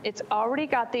where it's already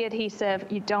got the adhesive.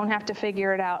 You don't have to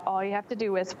figure it out. All you have to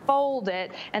do is fold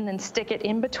it and then stick it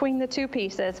in between the two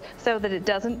pieces so that it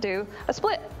doesn't do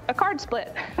a card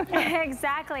split.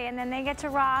 Exactly, and then they get to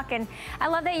rock. And I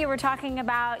love that you were talking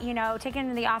about, you know, taking it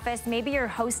to the office. Maybe you're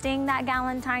hosting that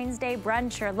Valentine's Day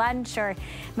brunch or lunch or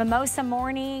mimosa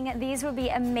morning. These would be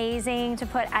amazing to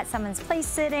put at someone's place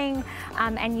sitting,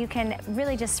 and you can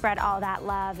really just spread all that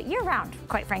love year round,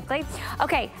 quite frankly.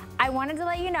 Okay, I wanted to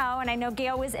let you know, and I know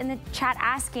Gail was in the chat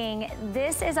asking,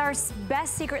 this is our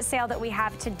best secret sale that we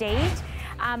have to date.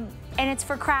 And it's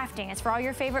for crafting. It's for all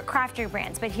your favorite crafter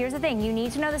brands. But here's the thing, you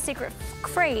need to know the secret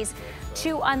phrase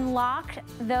to unlock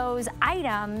those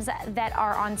items that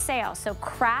are on sale. So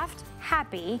craft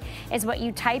happy is what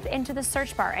you type into the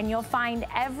search bar, and you'll find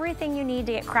everything you need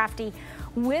to get crafty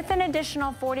with an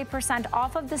additional 40%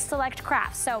 off of the select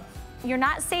crafts. So you're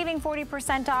not saving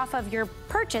 40% off of your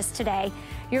purchase today.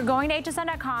 You're going to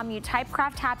hsn.com, you type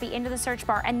Craft Happy into the search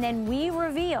bar, and then we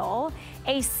reveal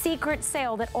a secret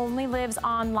sale that only lives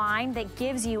online that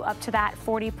gives you up to that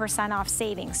 40% off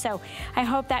savings. So I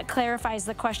hope that clarifies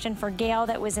the question for Gail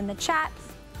that was in the chat.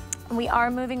 We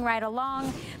are moving right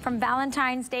along from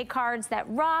Valentine's Day cards that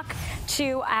rock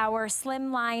to our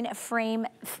slimline frame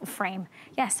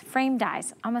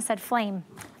dies. Almost said flame.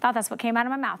 Thought that's what came out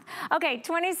of my mouth. Okay,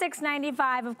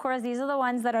 $26.95. Of course, these are the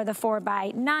ones that are the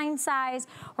 4x9 size.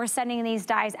 We're sending these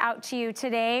dies out to you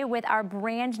today with our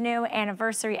brand new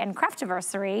anniversary and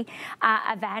craftiversary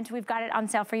event. We've got it on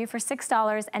sale for you for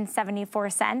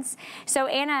 $6.74. So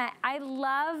Anna, I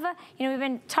love, you know, we've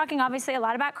been talking obviously a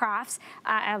lot about crafts,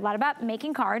 a lot about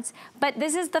making cards, but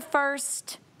this is the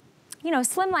first, you know,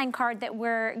 slimline card that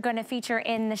we're going to feature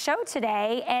in the show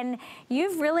today, and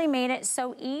you've really made it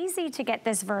so easy to get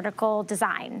this vertical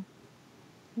design.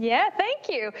 Yeah, thank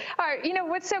you. All right, you know,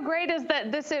 what's so great is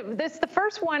that this is the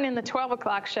first one in the 12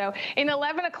 o'clock show. In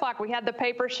 11 o'clock, we had the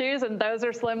paper shoes, and those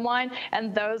are slimline,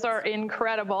 and those are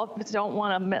incredible. Don't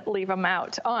want to leave them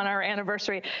out on our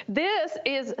anniversary. This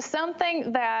is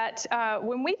something that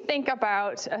when we think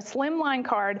about a slimline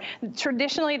card,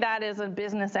 traditionally that is a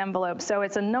business envelope. So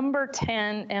it's a number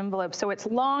 10 envelope. So it's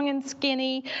long and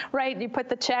skinny, right? You put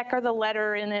the check or the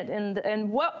letter in it,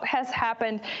 and what has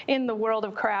happened in the world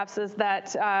of crafts is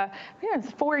that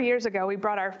 4 years ago, we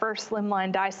brought our first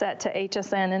slimline die set to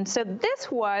HSN. And so this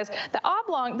was the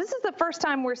oblong. This is the first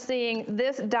time we're seeing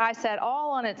this die set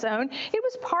all on its own. It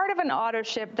was part of an auto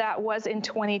ship that was in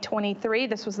 2023.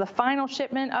 This was the final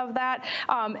shipment of that.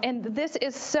 And this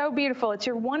is so beautiful. It's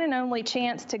your one and only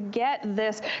chance to get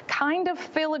this kind of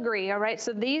filigree, all right?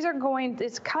 So these are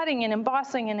it's cutting and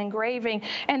embossing and engraving,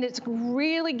 and it's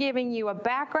really giving you a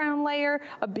background layer,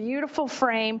 a beautiful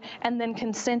frame, and then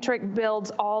concentric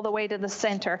builds all the way to the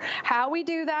center. How we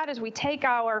do that is we take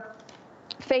our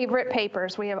favorite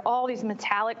papers. We have all these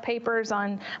metallic papers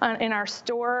in our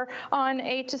store on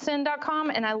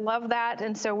hsn.com, and I love that.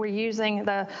 And so we're using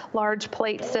the large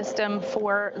plate system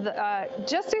for the,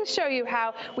 just to show you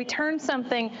how we turn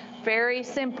something very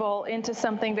simple into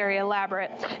something very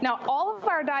elaborate. Now, all of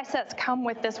our die sets come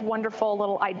with this wonderful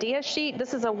little idea sheet.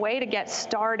 This is a way to get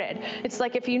started. It's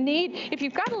like if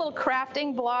you've got a little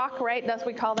crafting block, right? That's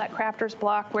we call that crafter's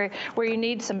block, where you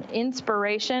need some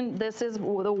inspiration. This is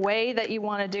the way that you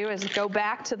want to do is go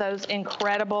back to those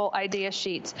incredible idea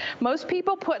sheets. Most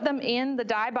people put them in the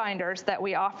die binders that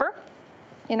we offer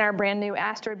in our brand new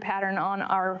Astrid pattern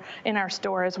in our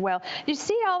store as well. You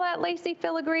see all that lacy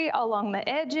filigree along the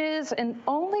edges, and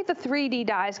only the 3D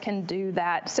dies can do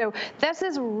that. So this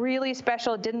is really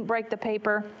special. It didn't break the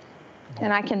paper,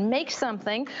 and I can make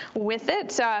something with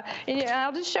it.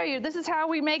 I'll just show you. This is how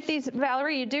we make these,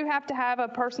 Valerie. You do have to have a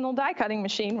personal die cutting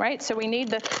machine, right? So we need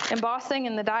the embossing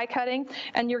and the die cutting,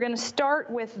 and you're going to start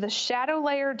with the shadow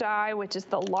layer die, which is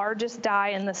the largest die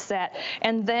in the set,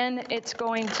 and then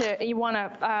you want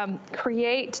to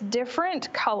create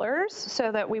different colors so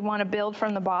that we want to build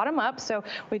from the bottom up. So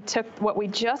we took what we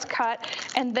just cut,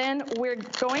 and then we're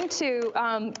going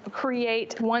to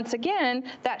create once again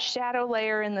that shadow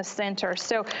layer in the center. winter.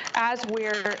 So as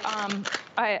we're,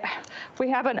 we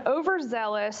have an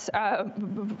overzealous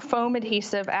foam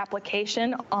adhesive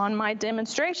application on my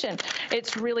demonstration.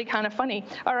 It's really kind of funny.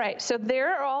 All right, so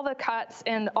there are all the cuts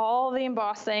and all the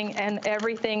embossing and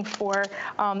everything for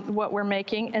what we're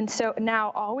making. And so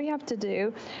now all we have to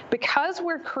do, because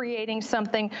we're creating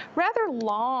something rather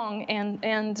long and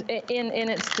in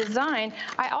its design,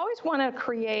 I always want to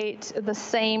create the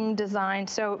same design,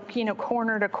 so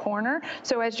corner to corner.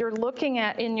 So as you're looking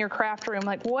at in your craft room,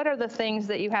 like what are the things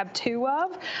that you have two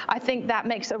of? I think that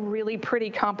makes a really pretty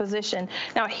composition.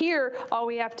 Now here, all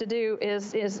we have to do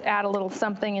is add a little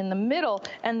something in the middle,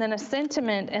 and then a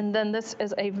sentiment, and then this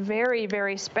is a very,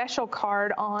 very special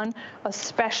card on a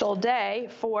special day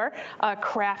for a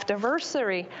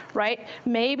craft-iversary, right?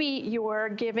 Maybe you're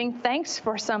giving thanks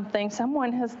for something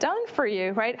someone has done for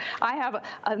you, right? I have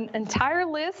an entire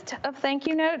list of thank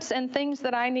you notes and things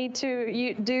that I need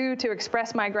to do to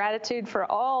express my gratitude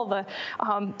for all the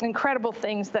incredible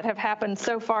things that have happened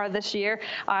so far this year.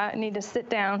 I need to sit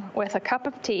down with a cup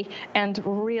of tea and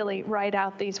really write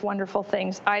out these wonderful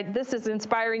things. This is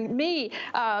inspiring me,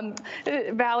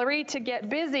 Valerie, to get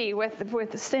busy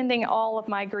with sending all of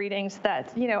my greetings.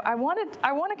 That I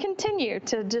want to continue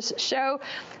to just show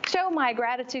my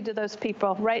gratitude to those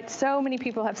people, right? So many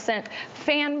people have sent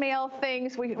fan mail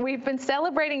things. We've been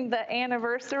celebrating the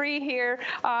anniversary here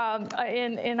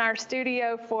in our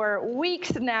studio for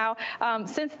weeks now,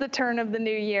 since the turn of the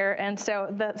new year. And so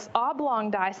the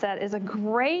oblong die set is a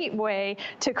great way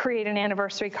to create an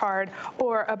anniversary card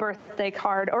or a birthday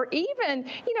card, or even,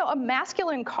 a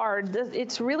masculine card.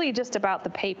 It's really just about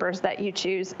the papers that you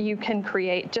choose. You can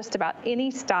create just about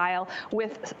any style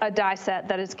with a die set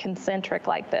that is concentric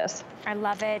like this. I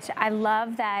love it. I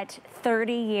love that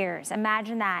 30 years.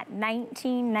 Imagine that,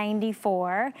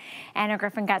 1994. Anna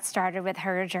Griffin got started with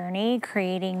her journey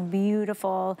creating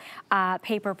beautiful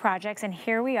paper projects. And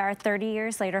here we are 30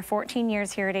 years later, 14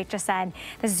 years here at HSN.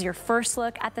 This is your first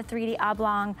look at the 3D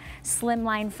oblong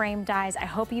slimline frame dies. I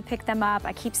hope you pick them up.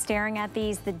 I keep staring at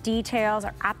these. The details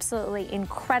are absolutely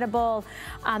incredible.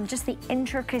 Just the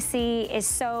intricacy is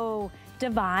so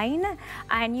divine,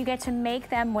 and you get to make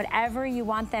them whatever you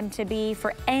want them to be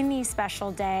for any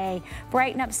special day.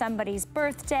 Brighten up somebody's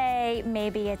birthday,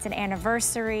 maybe it's an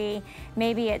anniversary,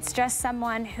 maybe it's just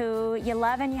someone who you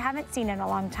love and you haven't seen in a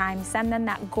long time. Send them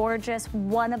that gorgeous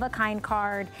one-of-a-kind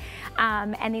card,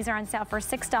 and these are on sale for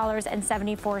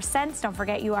 $6.74. Don't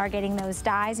forget, you are getting those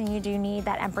dies, and you do need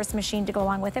that Empress machine to go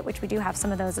along with it, which we do have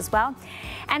some of those as well.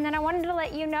 And then I wanted to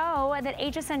let you know that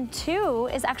HSN 2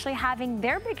 is actually having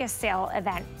their biggest sale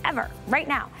event ever right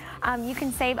now. You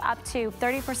can save up to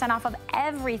 30% off of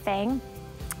everything.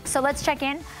 So let's check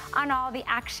in on all the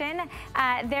action.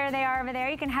 There they are over there.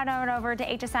 You can head on over to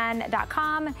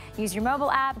hsn.com, use your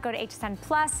mobile app, go to HSN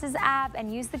Plus's app,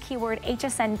 and use the keyword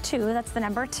HSN2, that's the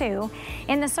number 2,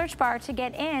 in the search bar to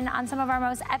get in on some of our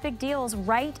most epic deals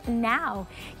right now.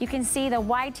 You can see the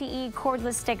YTE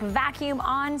cordless stick vacuum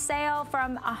on sale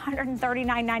from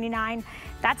 $139.99.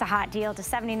 That's a hot deal to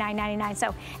 $79.99.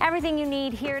 So everything you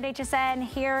need here at HSN,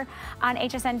 here on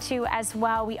HSN2 as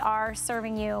well. We are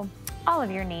serving you all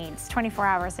of your needs 24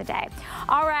 hours a day.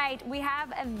 All right, we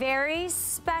have a very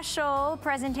special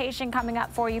presentation coming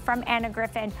up for you from Anna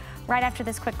Griffin right after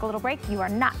this quick little break. You are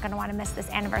not going to want to miss this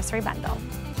anniversary bundle.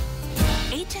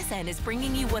 HSN is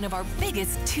bringing you one of our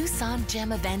biggest Tucson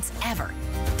gem events ever.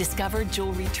 Discover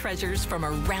jewelry treasures from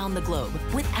around the globe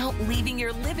without leaving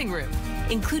your living room,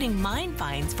 including mine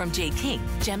finds from J. King,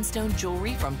 gemstone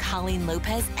jewelry from Colleen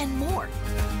Lopez, and more.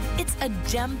 It's a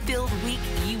gem-filled week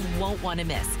you won't want to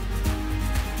miss,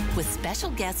 with special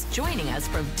guests joining us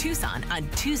from Tucson on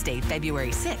Tuesday,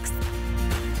 February 6th.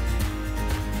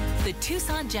 The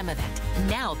Tucson Gem Event,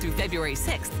 now through February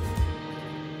 6th.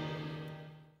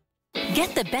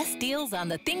 Get the best deals on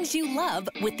the things you love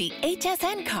with the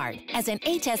HSN card. As an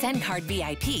HSN card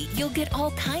VIP, you'll get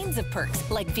all kinds of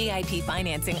perks, like VIP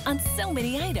financing on so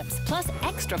many items, plus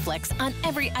extra flex on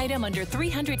every item under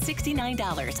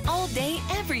 $369 all day,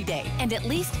 every day, and at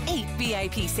least 8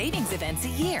 VIP savings events a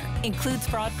year. Includes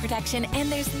fraud protection,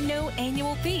 and there's no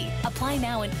annual fee. Apply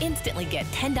now and instantly get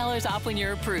 $10 off when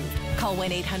you're approved. Call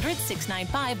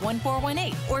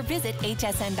 1-800-695-1418 or visit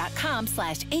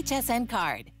hsn.com/HSN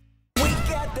card.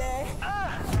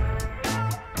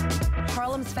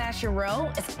 Harlem's Fashion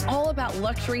Row is all about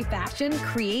luxury fashion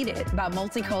created by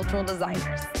multicultural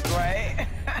designers. Right?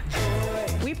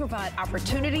 We provide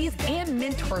opportunities and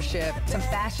mentorship to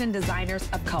fashion designers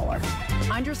of color.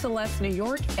 Andrea Celeste New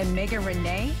York and Megan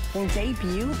Renee will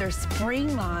debut their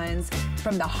spring lines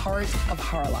from the heart of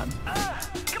Harlem.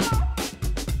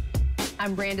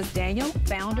 I'm Brandis Daniel,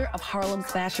 founder of Harlem's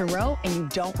Fashion Row, and you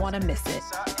don't want to miss it.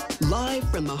 Live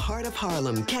from the heart of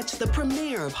Harlem, catch the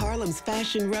premiere of Harlem's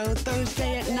Fashion Row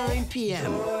Thursday at 9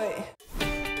 p.m.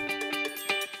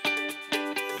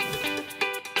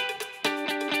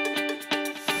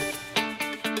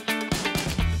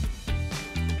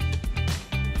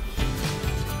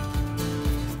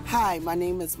 Hi, my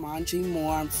name is Manji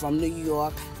Moore. I'm from New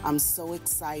York. I'm so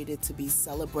excited to be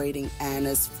celebrating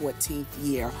Anna's 14th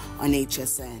year on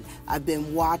HSN. I've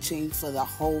been watching for the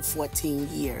whole 14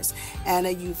 years.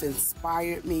 Anna, you've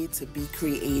inspired me to be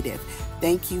creative.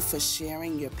 Thank you for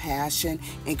sharing your passion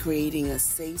and creating a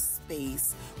safe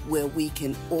space where we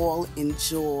can all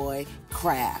enjoy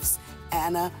crafts.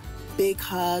 Anna, big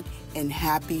hug and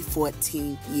happy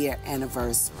 14th year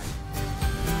anniversary.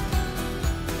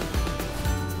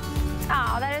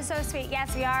 Oh, that is so sweet.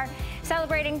 Yes, we are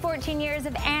celebrating 14 years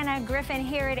of Anna Griffin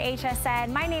here at HSN.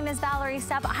 My name is Valerie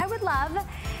Stepp. I would love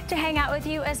to hang out with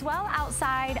you as well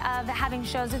outside of having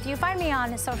shows with you. Find me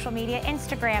on social media,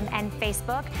 Instagram and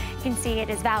Facebook. You can see it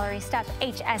is Valerie Stepp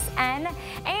HSN.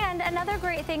 And another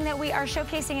great thing that we are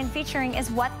showcasing and featuring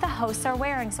is what the hosts are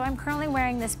wearing. So I'm currently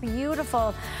wearing this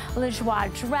beautiful Le Joie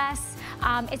dress.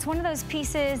 It's one of those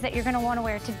pieces that you're going to want to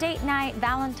wear to date night,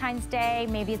 Valentine's Day,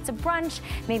 maybe it's a brunch,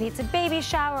 maybe it's a baby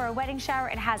shower or a wedding shower.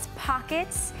 It has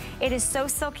pockets. It is so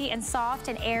silky and soft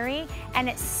and airy, and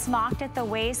it's smocked at the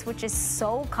waist, which is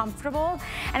so comfortable.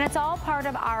 And it's all part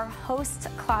of our host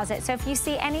closet. So if you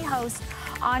see any host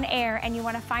on air and you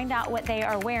want to find out what they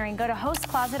are wearing, go to Host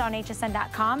Closet on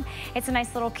hsn.com. It's a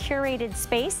nice little curated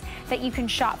space that you can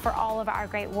shop for all of our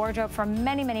great wardrobe from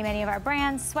many, many, many of our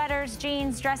brands, sweaters,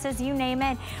 jeans, dresses, you name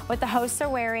it. What the hosts are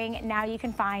wearing, now you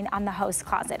can find on the Host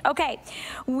Closet. Okay,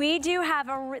 we do have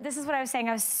this is what I was saying,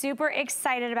 I was super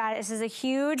excited about it. This is a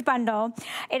huge bundle.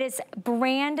 It is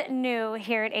brand new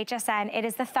here at HSN. It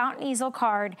is the Fountain Easel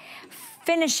Card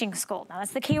Finishing School. Now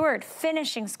that's the key word,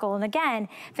 finishing school. And again,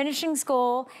 finishing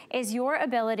school is your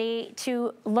ability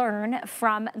to learn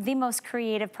from the most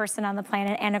creative person on the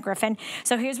planet, Anna Griffin.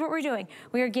 So here's what we're doing.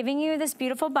 We are giving you this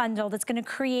beautiful bundle that's gonna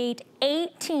create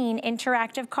 18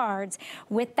 interactive cards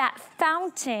with that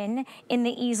fountain in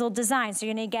the easel design. So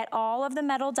you're gonna get all of the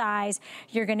metal dies,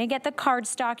 you're gonna get the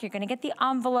cardstock, you're gonna get the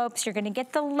envelopes, you're gonna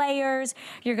get the layers,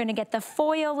 you're gonna get the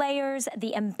foil layers,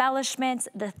 the embellishments,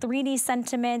 the 3D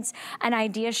sentiments, an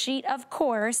idea sheet, of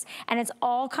course, and it's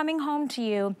all coming home to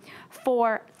you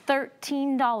for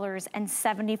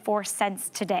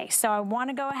 $13.74 today. So I want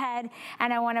to go ahead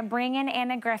and I want to bring in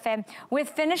Anna Griffin with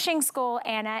Finishing School.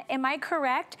 Anna, am I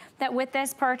correct that with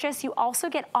this purchase you also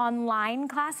get online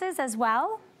classes as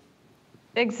well?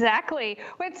 Exactly.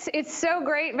 It's so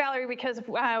great, Valerie, because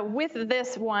with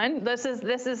this one, this is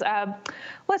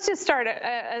let's just start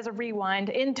as a rewind.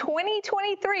 In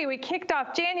 2023, we kicked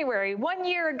off January. 1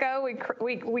 year ago,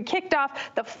 we kicked off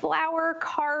the Flower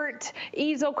Cart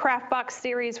Easel Craft Box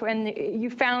series where you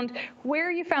found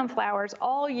flowers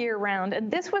all year round.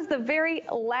 And this was the very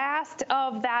last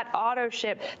of that auto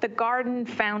ship, the Garden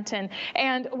Fountain.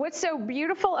 And what's so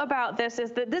beautiful about this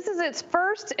is that this is its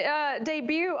first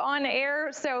debut on air.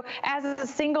 So as a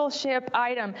single ship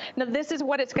item. Now this is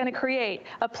what it's going to create,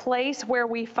 a place where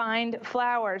we find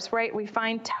flowers, right? We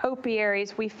find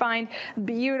topiaries, we find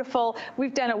beautiful, we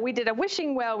did a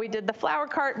wishing well, we did the flower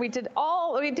cart, we did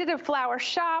a flower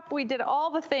shop, we did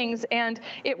all the things, and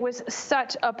it was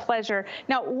such a pleasure.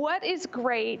 Now what is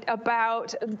great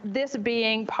about this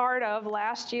being part of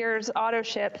last year's auto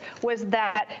ship was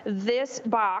that this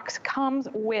box comes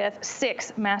with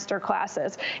 6 master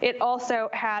classes. It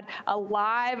also had a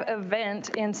live event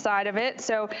inside of it.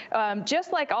 So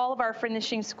just like all of our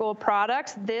finishing school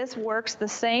products, this works the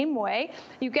same way.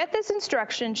 You get this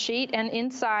instruction sheet, and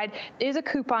inside is a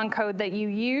coupon code that you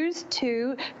use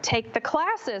to take the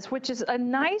classes, which is a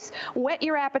nice whet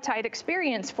your appetite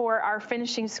experience for our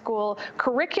finishing school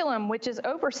curriculum, which is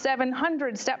over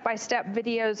 700 step-by-step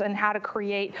videos on how to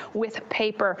create with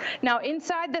paper. Now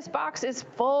inside this box is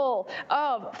full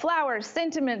of flowers,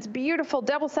 sentiments, beautiful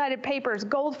double-sided papers,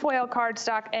 gold foil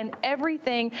cardstock, and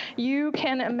everything you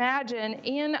can imagine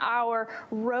in our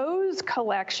Rose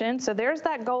collection. So there's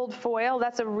that gold foil.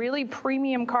 That's a really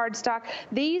premium cardstock.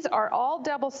 These are all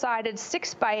double-sided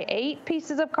 6x8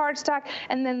 pieces of cardstock.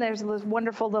 And then there's those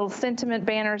wonderful little sentiment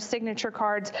banners, signature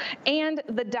cards, and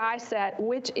the die set,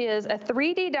 which is a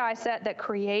 3D die set that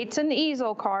creates an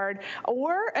easel card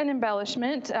or an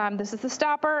embellishment. This is the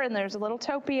stopper, and there's a little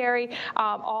topiary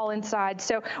all inside.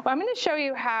 So I'm going to show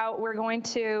you how we're going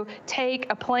to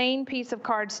take a plain piece of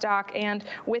cardstock, and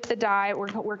with the die,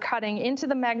 we're cutting into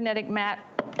the magnetic mat.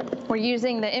 We're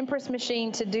using the Impress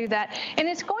machine to do that, and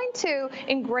it's going to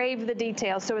engrave the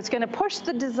details. So it's going to push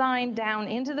the design down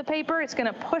into the paper. It's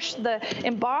going to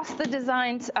emboss the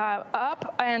designs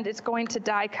up, and it's going to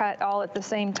die cut all at the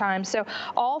same time. So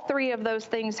all three of those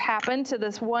things happen to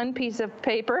this one piece of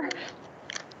paper.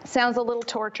 Sounds a little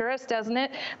torturous, doesn't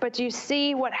it? But you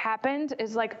see what happened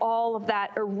is like all of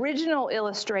that original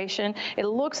illustration. It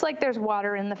looks like there's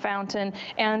water in the fountain.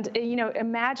 And, you know,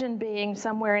 imagine being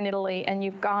somewhere in Italy and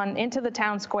you've gone into the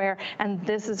town square and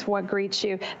this is what greets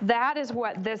you. That is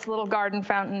what this little garden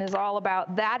fountain is all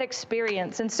about, that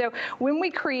experience. And so when we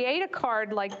create a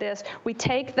card like this, we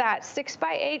take that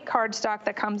 6x8 cardstock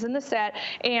that comes in the set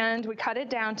and we cut it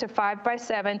down to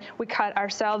 5x7. We cut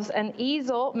ourselves an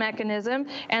easel mechanism,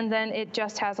 and then it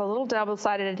just has a little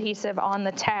double-sided adhesive on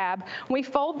the tab. We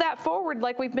fold that forward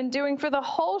like we've been doing for the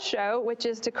whole show, which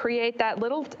is to create that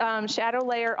little shadow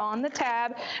layer on the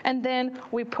tab, and then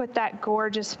we put that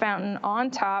gorgeous fountain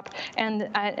on top. And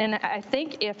I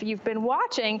think if you've been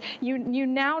watching, you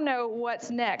now know what's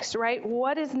next, right?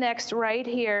 What is next right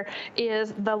here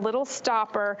is the little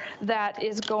stopper that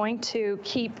is going to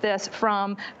keep this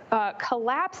from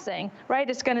collapsing, right?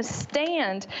 It's going to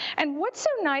stand. And what's so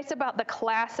nice about the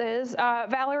classes,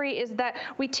 Valerie, is that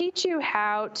we teach you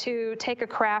how to take a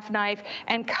craft knife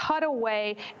and cut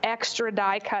away extra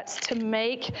die cuts to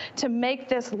make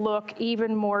this look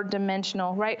even more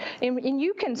dimensional, right? And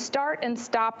you can start and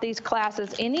stop these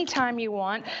classes anytime you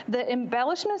want. The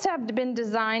embellishments have been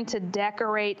designed to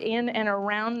decorate in and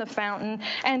around the fountain,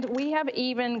 and we have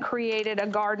even created a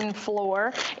garden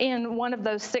floor in one of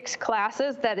those 6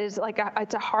 classes that is like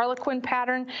it's a harlequin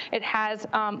pattern. It has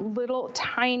little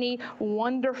tiny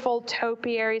wonderful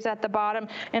topiaries at the bottom,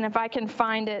 and if I can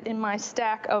find it in my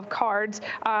stack of cards,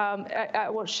 I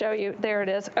will show you. There it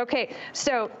is. Okay,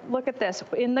 so look at this.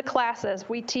 In the classes,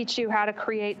 we teach you how to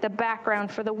create the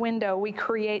background for the window. We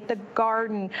create the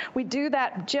garden. We do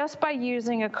that just by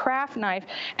using a craft knife.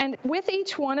 And with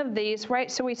each one of these,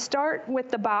 right, so we start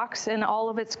with the box and all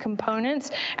of its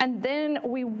components, and then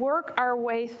we work our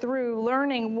way through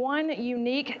learning one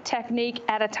unique technique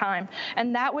at a time.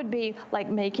 And that would be like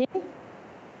making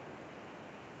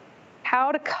how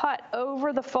to cut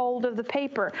over the fold of the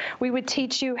paper. We would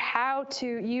teach you how to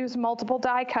use multiple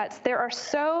die cuts. There are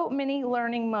so many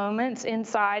learning moments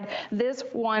inside this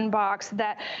one box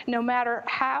that no matter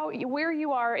where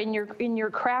you are in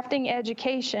your crafting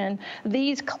education,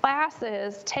 these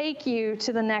classes take you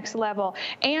to the next level.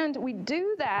 And we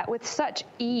do that with such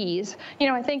ease. You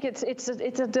know, I think it's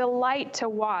a delight to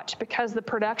watch because the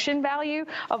production value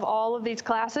of all of these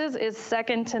classes is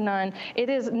second to none. It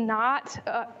is not,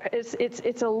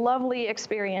 it's a lovely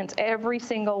experience, every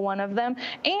single one of them.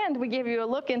 And we give you a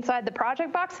look inside the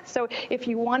project box. So if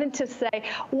you wanted to say,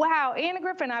 wow, Anna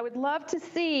Griffin, I would love to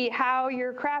see how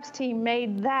your crafts team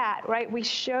made that, right? We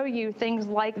show you things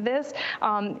like this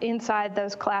inside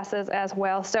those classes as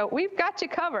well. So we've got you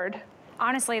covered.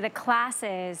 Honestly, the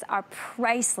classes are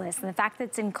priceless. And the fact that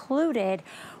it's included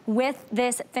with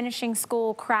this finishing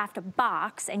school craft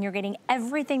box, and you're getting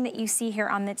everything that you see here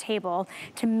on the table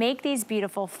to make these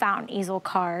beautiful fountain easel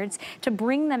cards, to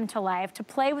bring them to life, to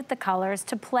play with the colors,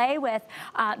 to play with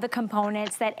the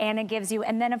components that Anna gives you.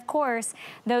 And then, of course,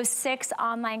 those 6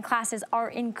 online classes are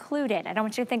included. I don't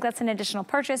want you to think that's an additional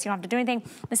purchase. You don't have to do anything.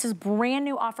 This is brand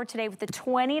new offer today with the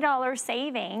 $20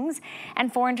 savings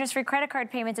and 4 interest-free credit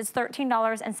card payments. It's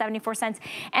 $13.74.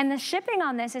 And the shipping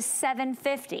on this is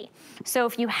 $7.50. So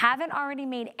if you haven't already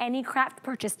made any craft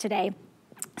purchase today,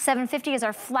 $7.50 is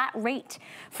our flat rate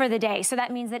for the day. So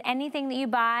that means that anything that you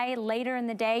buy later in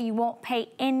the day, you won't pay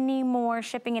any more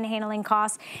shipping and handling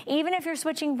costs, even if you're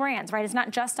switching brands, right? It's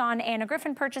not just on Anna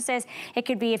Griffin purchases. It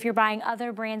could be if you're buying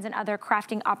other brands and other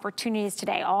crafting opportunities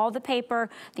today. All the paper,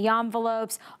 the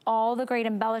envelopes, all the great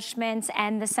embellishments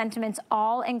and the sentiments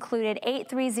all included.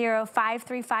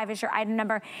 830535 is your item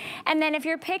number. And then if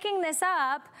you're picking this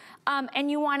up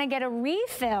and you want to get a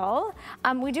refill,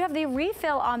 we do have the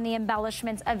refill on the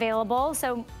embellishments available.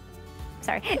 So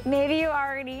sorry, maybe you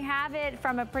already have it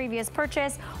from a previous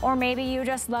purchase, or maybe you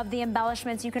just love the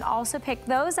embellishments. You can also pick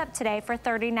those up today for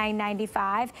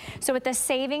 $39.95. So with the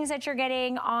savings that you're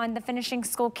getting on the finishing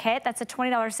school kit, that's a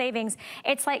 $20 savings.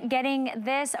 It's like getting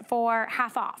this for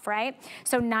half off, right?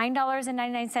 So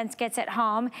 $9.99 gets it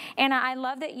home. And I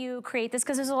love that you create this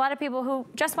because there's a lot of people who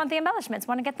just want the embellishments,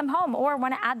 want to get them home, or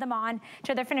want to add them on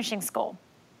to their finishing school.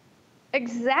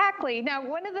 Exactly. Now,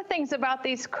 one of the things about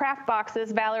these craft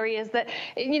boxes, Valerie, is that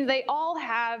they all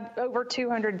have over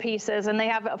 200 pieces and they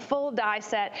have a full die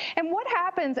set. And what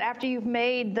happens after you've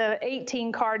made the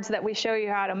 18 cards that we show you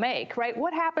how to make, right?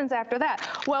 What happens after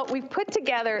that? Well, we've put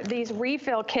together these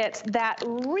refill kits that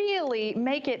really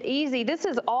make it easy. This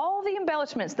is all the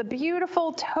embellishments, the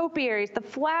beautiful topiaries, the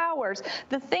flowers,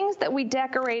 the things that we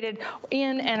decorated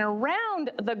in and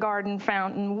around the garden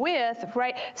fountain with,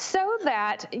 right? So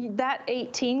that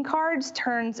 18 cards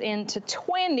turns into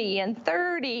 20 and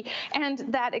 30, and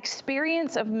that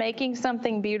experience of making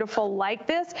something beautiful like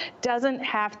this doesn't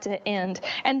have to end.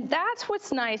 And that's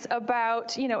what's nice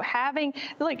about, having,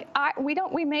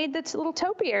 we made the little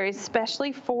topiaries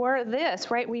especially for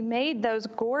this, right? We made those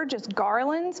gorgeous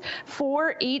garlands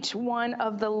for each one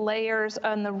of the layers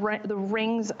and the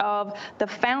rings of the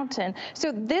fountain.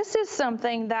 So this is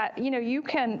something that,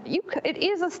 it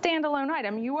is a standalone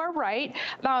item. You are right.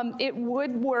 It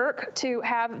would work to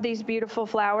have these beautiful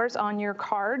flowers on your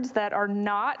cards that are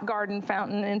not garden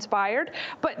fountain inspired.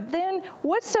 But then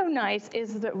what's so nice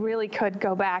is that really could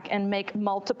go back and make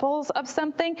multiples of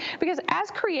something, because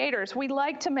as creators, we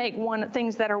like to make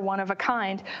things that are one of a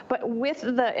kind. But with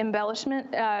the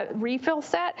embellishment refill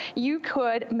set, you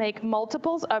could make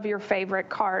multiples of your favorite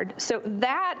card. So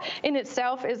that in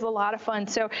itself is a lot of fun.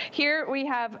 So here we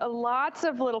have lots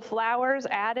of little flowers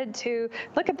added to,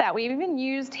 look at that. We've even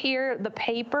used here the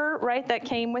paper, right, that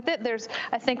came with it.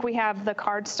 I think we have the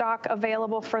cardstock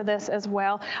available for this as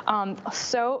well.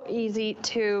 So easy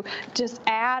to just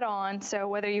add on. So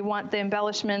whether you want the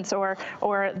embellishments or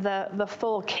the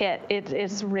full kit, it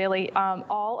is really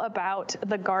all about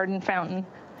the garden fountain.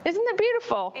 Isn't it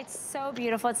beautiful? It's so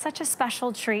beautiful. It's such a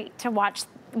special treat to watch.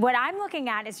 What I'm looking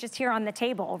at is just here on the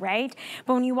table, right?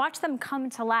 But when you watch them come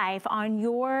to life on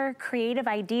your creative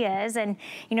ideas, and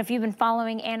if you've been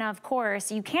following Anna, of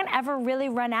course, you can't ever really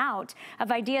run out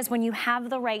of ideas when you have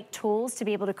the right tools to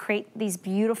be able to create these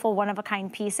beautiful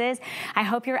one-of-a-kind pieces. I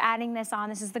hope you're adding this on.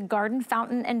 This is the garden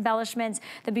fountain embellishments,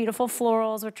 the beautiful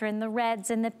florals, which are in the reds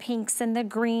and the pinks and the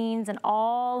greens and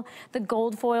all the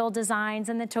gold foil designs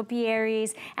and the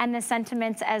topiaries and the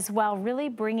sentiments as well, really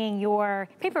bringing your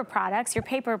paper products, your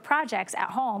paper projects at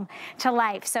home to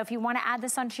life. So if you want to add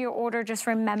this onto your order, just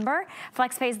remember,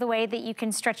 FlexPay is the way that you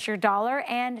can stretch your dollar,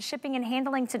 and shipping and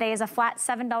handling today is a flat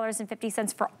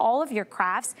 $7.50 for all of your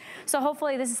crafts. So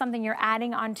hopefully this is something you're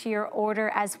adding onto your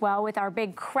order as well with our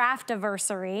big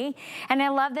craft-iversary. And I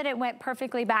love that it went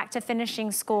perfectly back to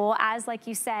finishing school as, like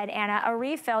you said, Anna, a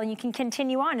refill, and you can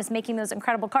continue on just making those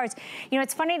incredible cards.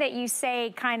 It's funny that you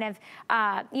say kind of,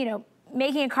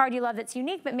 making a card you love that's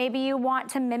unique, but maybe you want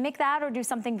to mimic that or do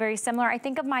something very similar. I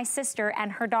think of my sister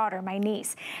and her daughter, my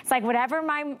niece. It's like whatever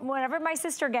my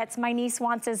sister gets, my niece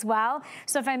wants as well.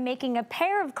 So if I'm making a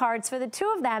pair of cards for the two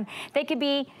of them, they could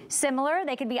be similar,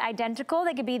 they could be identical,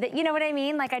 they could be you know what I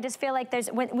mean? Like, I just feel like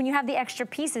when you have the extra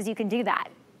pieces, you can do that.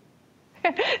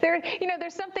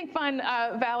 There's something fun,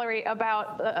 Valerie,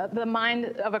 about the mind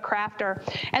of a crafter,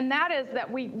 and that is that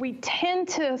we tend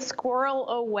to squirrel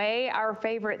away our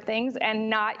favorite things and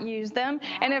not use them.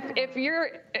 And if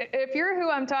you're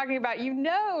who I'm talking about, you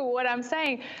know what I'm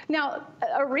saying. Now,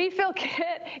 a refill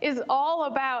kit is all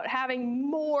about having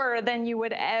more than you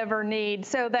would ever need,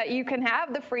 so that you can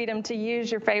have the freedom to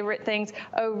use your favorite things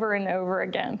over and over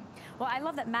again. Well, I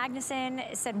love that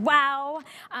Magnuson said, wow,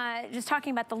 just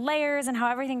talking about the layers and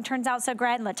how everything turns out so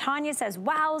great. And LaTanya says,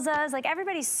 wowzas. Like,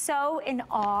 everybody's so in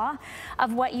awe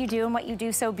of what you do and what you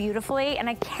do so beautifully. And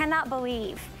I cannot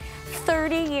believe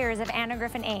 30 years of Anna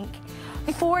Griffin Inc.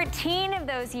 14 of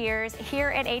those years here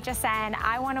at HSN.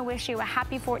 I want to wish you a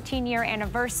happy 14-year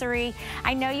anniversary.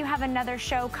 I know you have another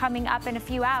show coming up in a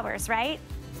few hours, right?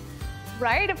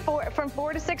 Right, from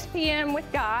 4 to 6 p.m.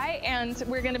 with Guy, and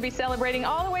we're going to be celebrating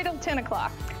all the way till 10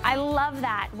 o'clock. I love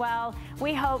that. Well,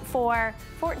 we hope for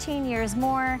 14 years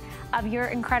more of your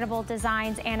incredible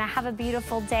designs. Anna, have a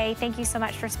beautiful day. Thank you so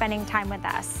much for spending time with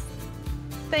us.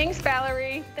 Thanks,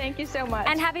 Valerie. Thank you so much.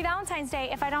 And happy Valentine's Day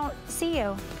if I don't see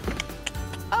you.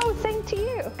 Oh, same to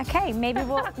you. Okay, maybe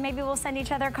we'll send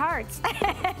each other cards.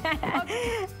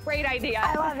 Okay, great idea.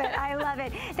 I love it. I love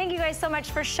it. Thank you guys so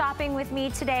much for shopping with me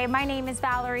today. My name is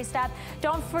Valerie Stepp.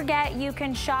 Don't forget, you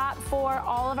can shop for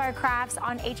all of our crafts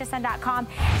on hsn.com.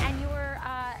 And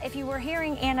if you were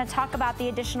hearing Anna talk about the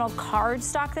additional card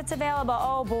stock that's available,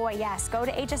 oh boy, yes, go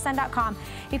to hsn.com.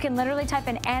 You can literally type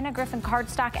in Anna Griffin card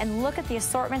stock and look at the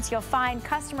assortments. You'll find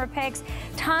customer picks,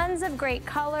 tons of great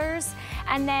colors.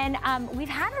 And then we've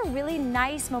had a really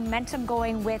nice momentum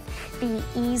going with the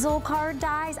easel card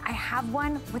dies. I have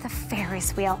one with a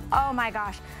Ferris wheel. Oh my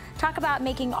gosh. Talk about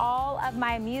making all of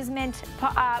my amusement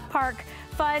park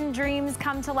fun dreams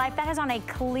come to life. That is on a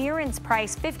clearance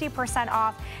price, 50%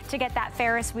 off to get that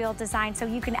Ferris wheel design. So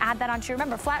you can add that onto your,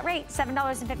 remember, flat rate,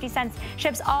 $7.50,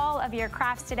 ships all of your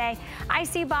crafts today. I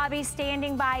see Bobby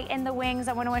standing by in the wings.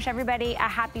 I want to wish everybody a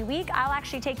happy week. I'll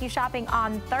actually take you shopping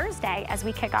on Thursday as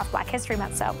we kick off Black History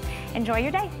Month. So enjoy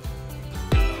your day.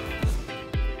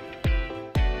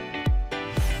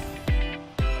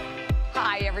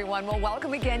 Hi, everyone. Well,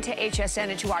 welcome again to HSN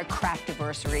and to our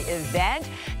Craftiversary event.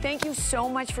 Thank you so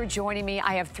much for joining me.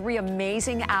 I have 3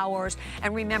 amazing hours.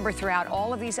 And remember, throughout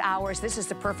all of these hours, this is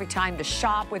the perfect time to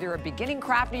shop, whether you're a beginning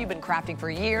crafter, you've been crafting for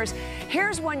years.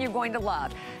 Here's one you're going to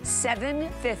love,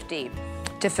 $7.50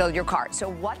 to fill your cart. So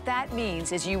what that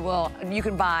means is you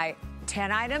can buy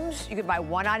 10 items, you could buy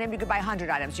 1 item, you could buy 100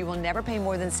 items. You will never pay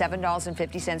more than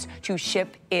 $7.50 to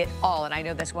ship it all. And I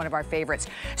know that's one of our favorites.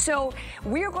 So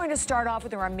we are going to start off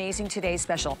with our amazing Today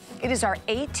Special. It is our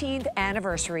 18th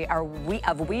anniversary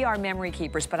of We Are Memory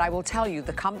Keepers. But I will tell you,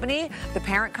 the company, the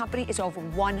parent company, is over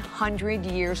 100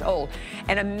 years old.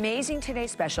 An amazing Today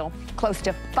Special, close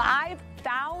to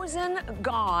 5,000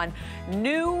 gone,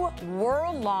 new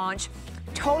world launch,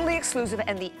 totally exclusive,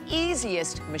 and the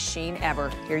easiest machine ever.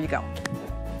 Here you go.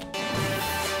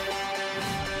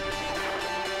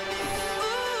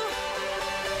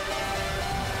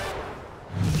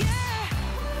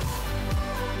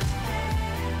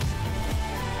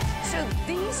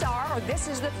 So this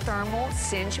is the thermal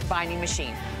cinch binding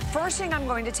machine. First thing I'm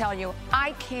going to tell you,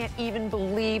 I can't even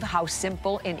believe how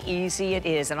simple and easy it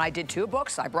is. And I did 2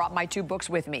 books. I brought my 2 books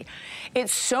with me.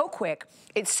 It's so quick.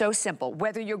 It's so simple.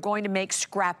 Whether you're going to make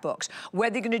scrapbooks,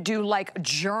 whether you're going to do like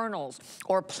journals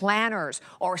or planners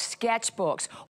or sketchbooks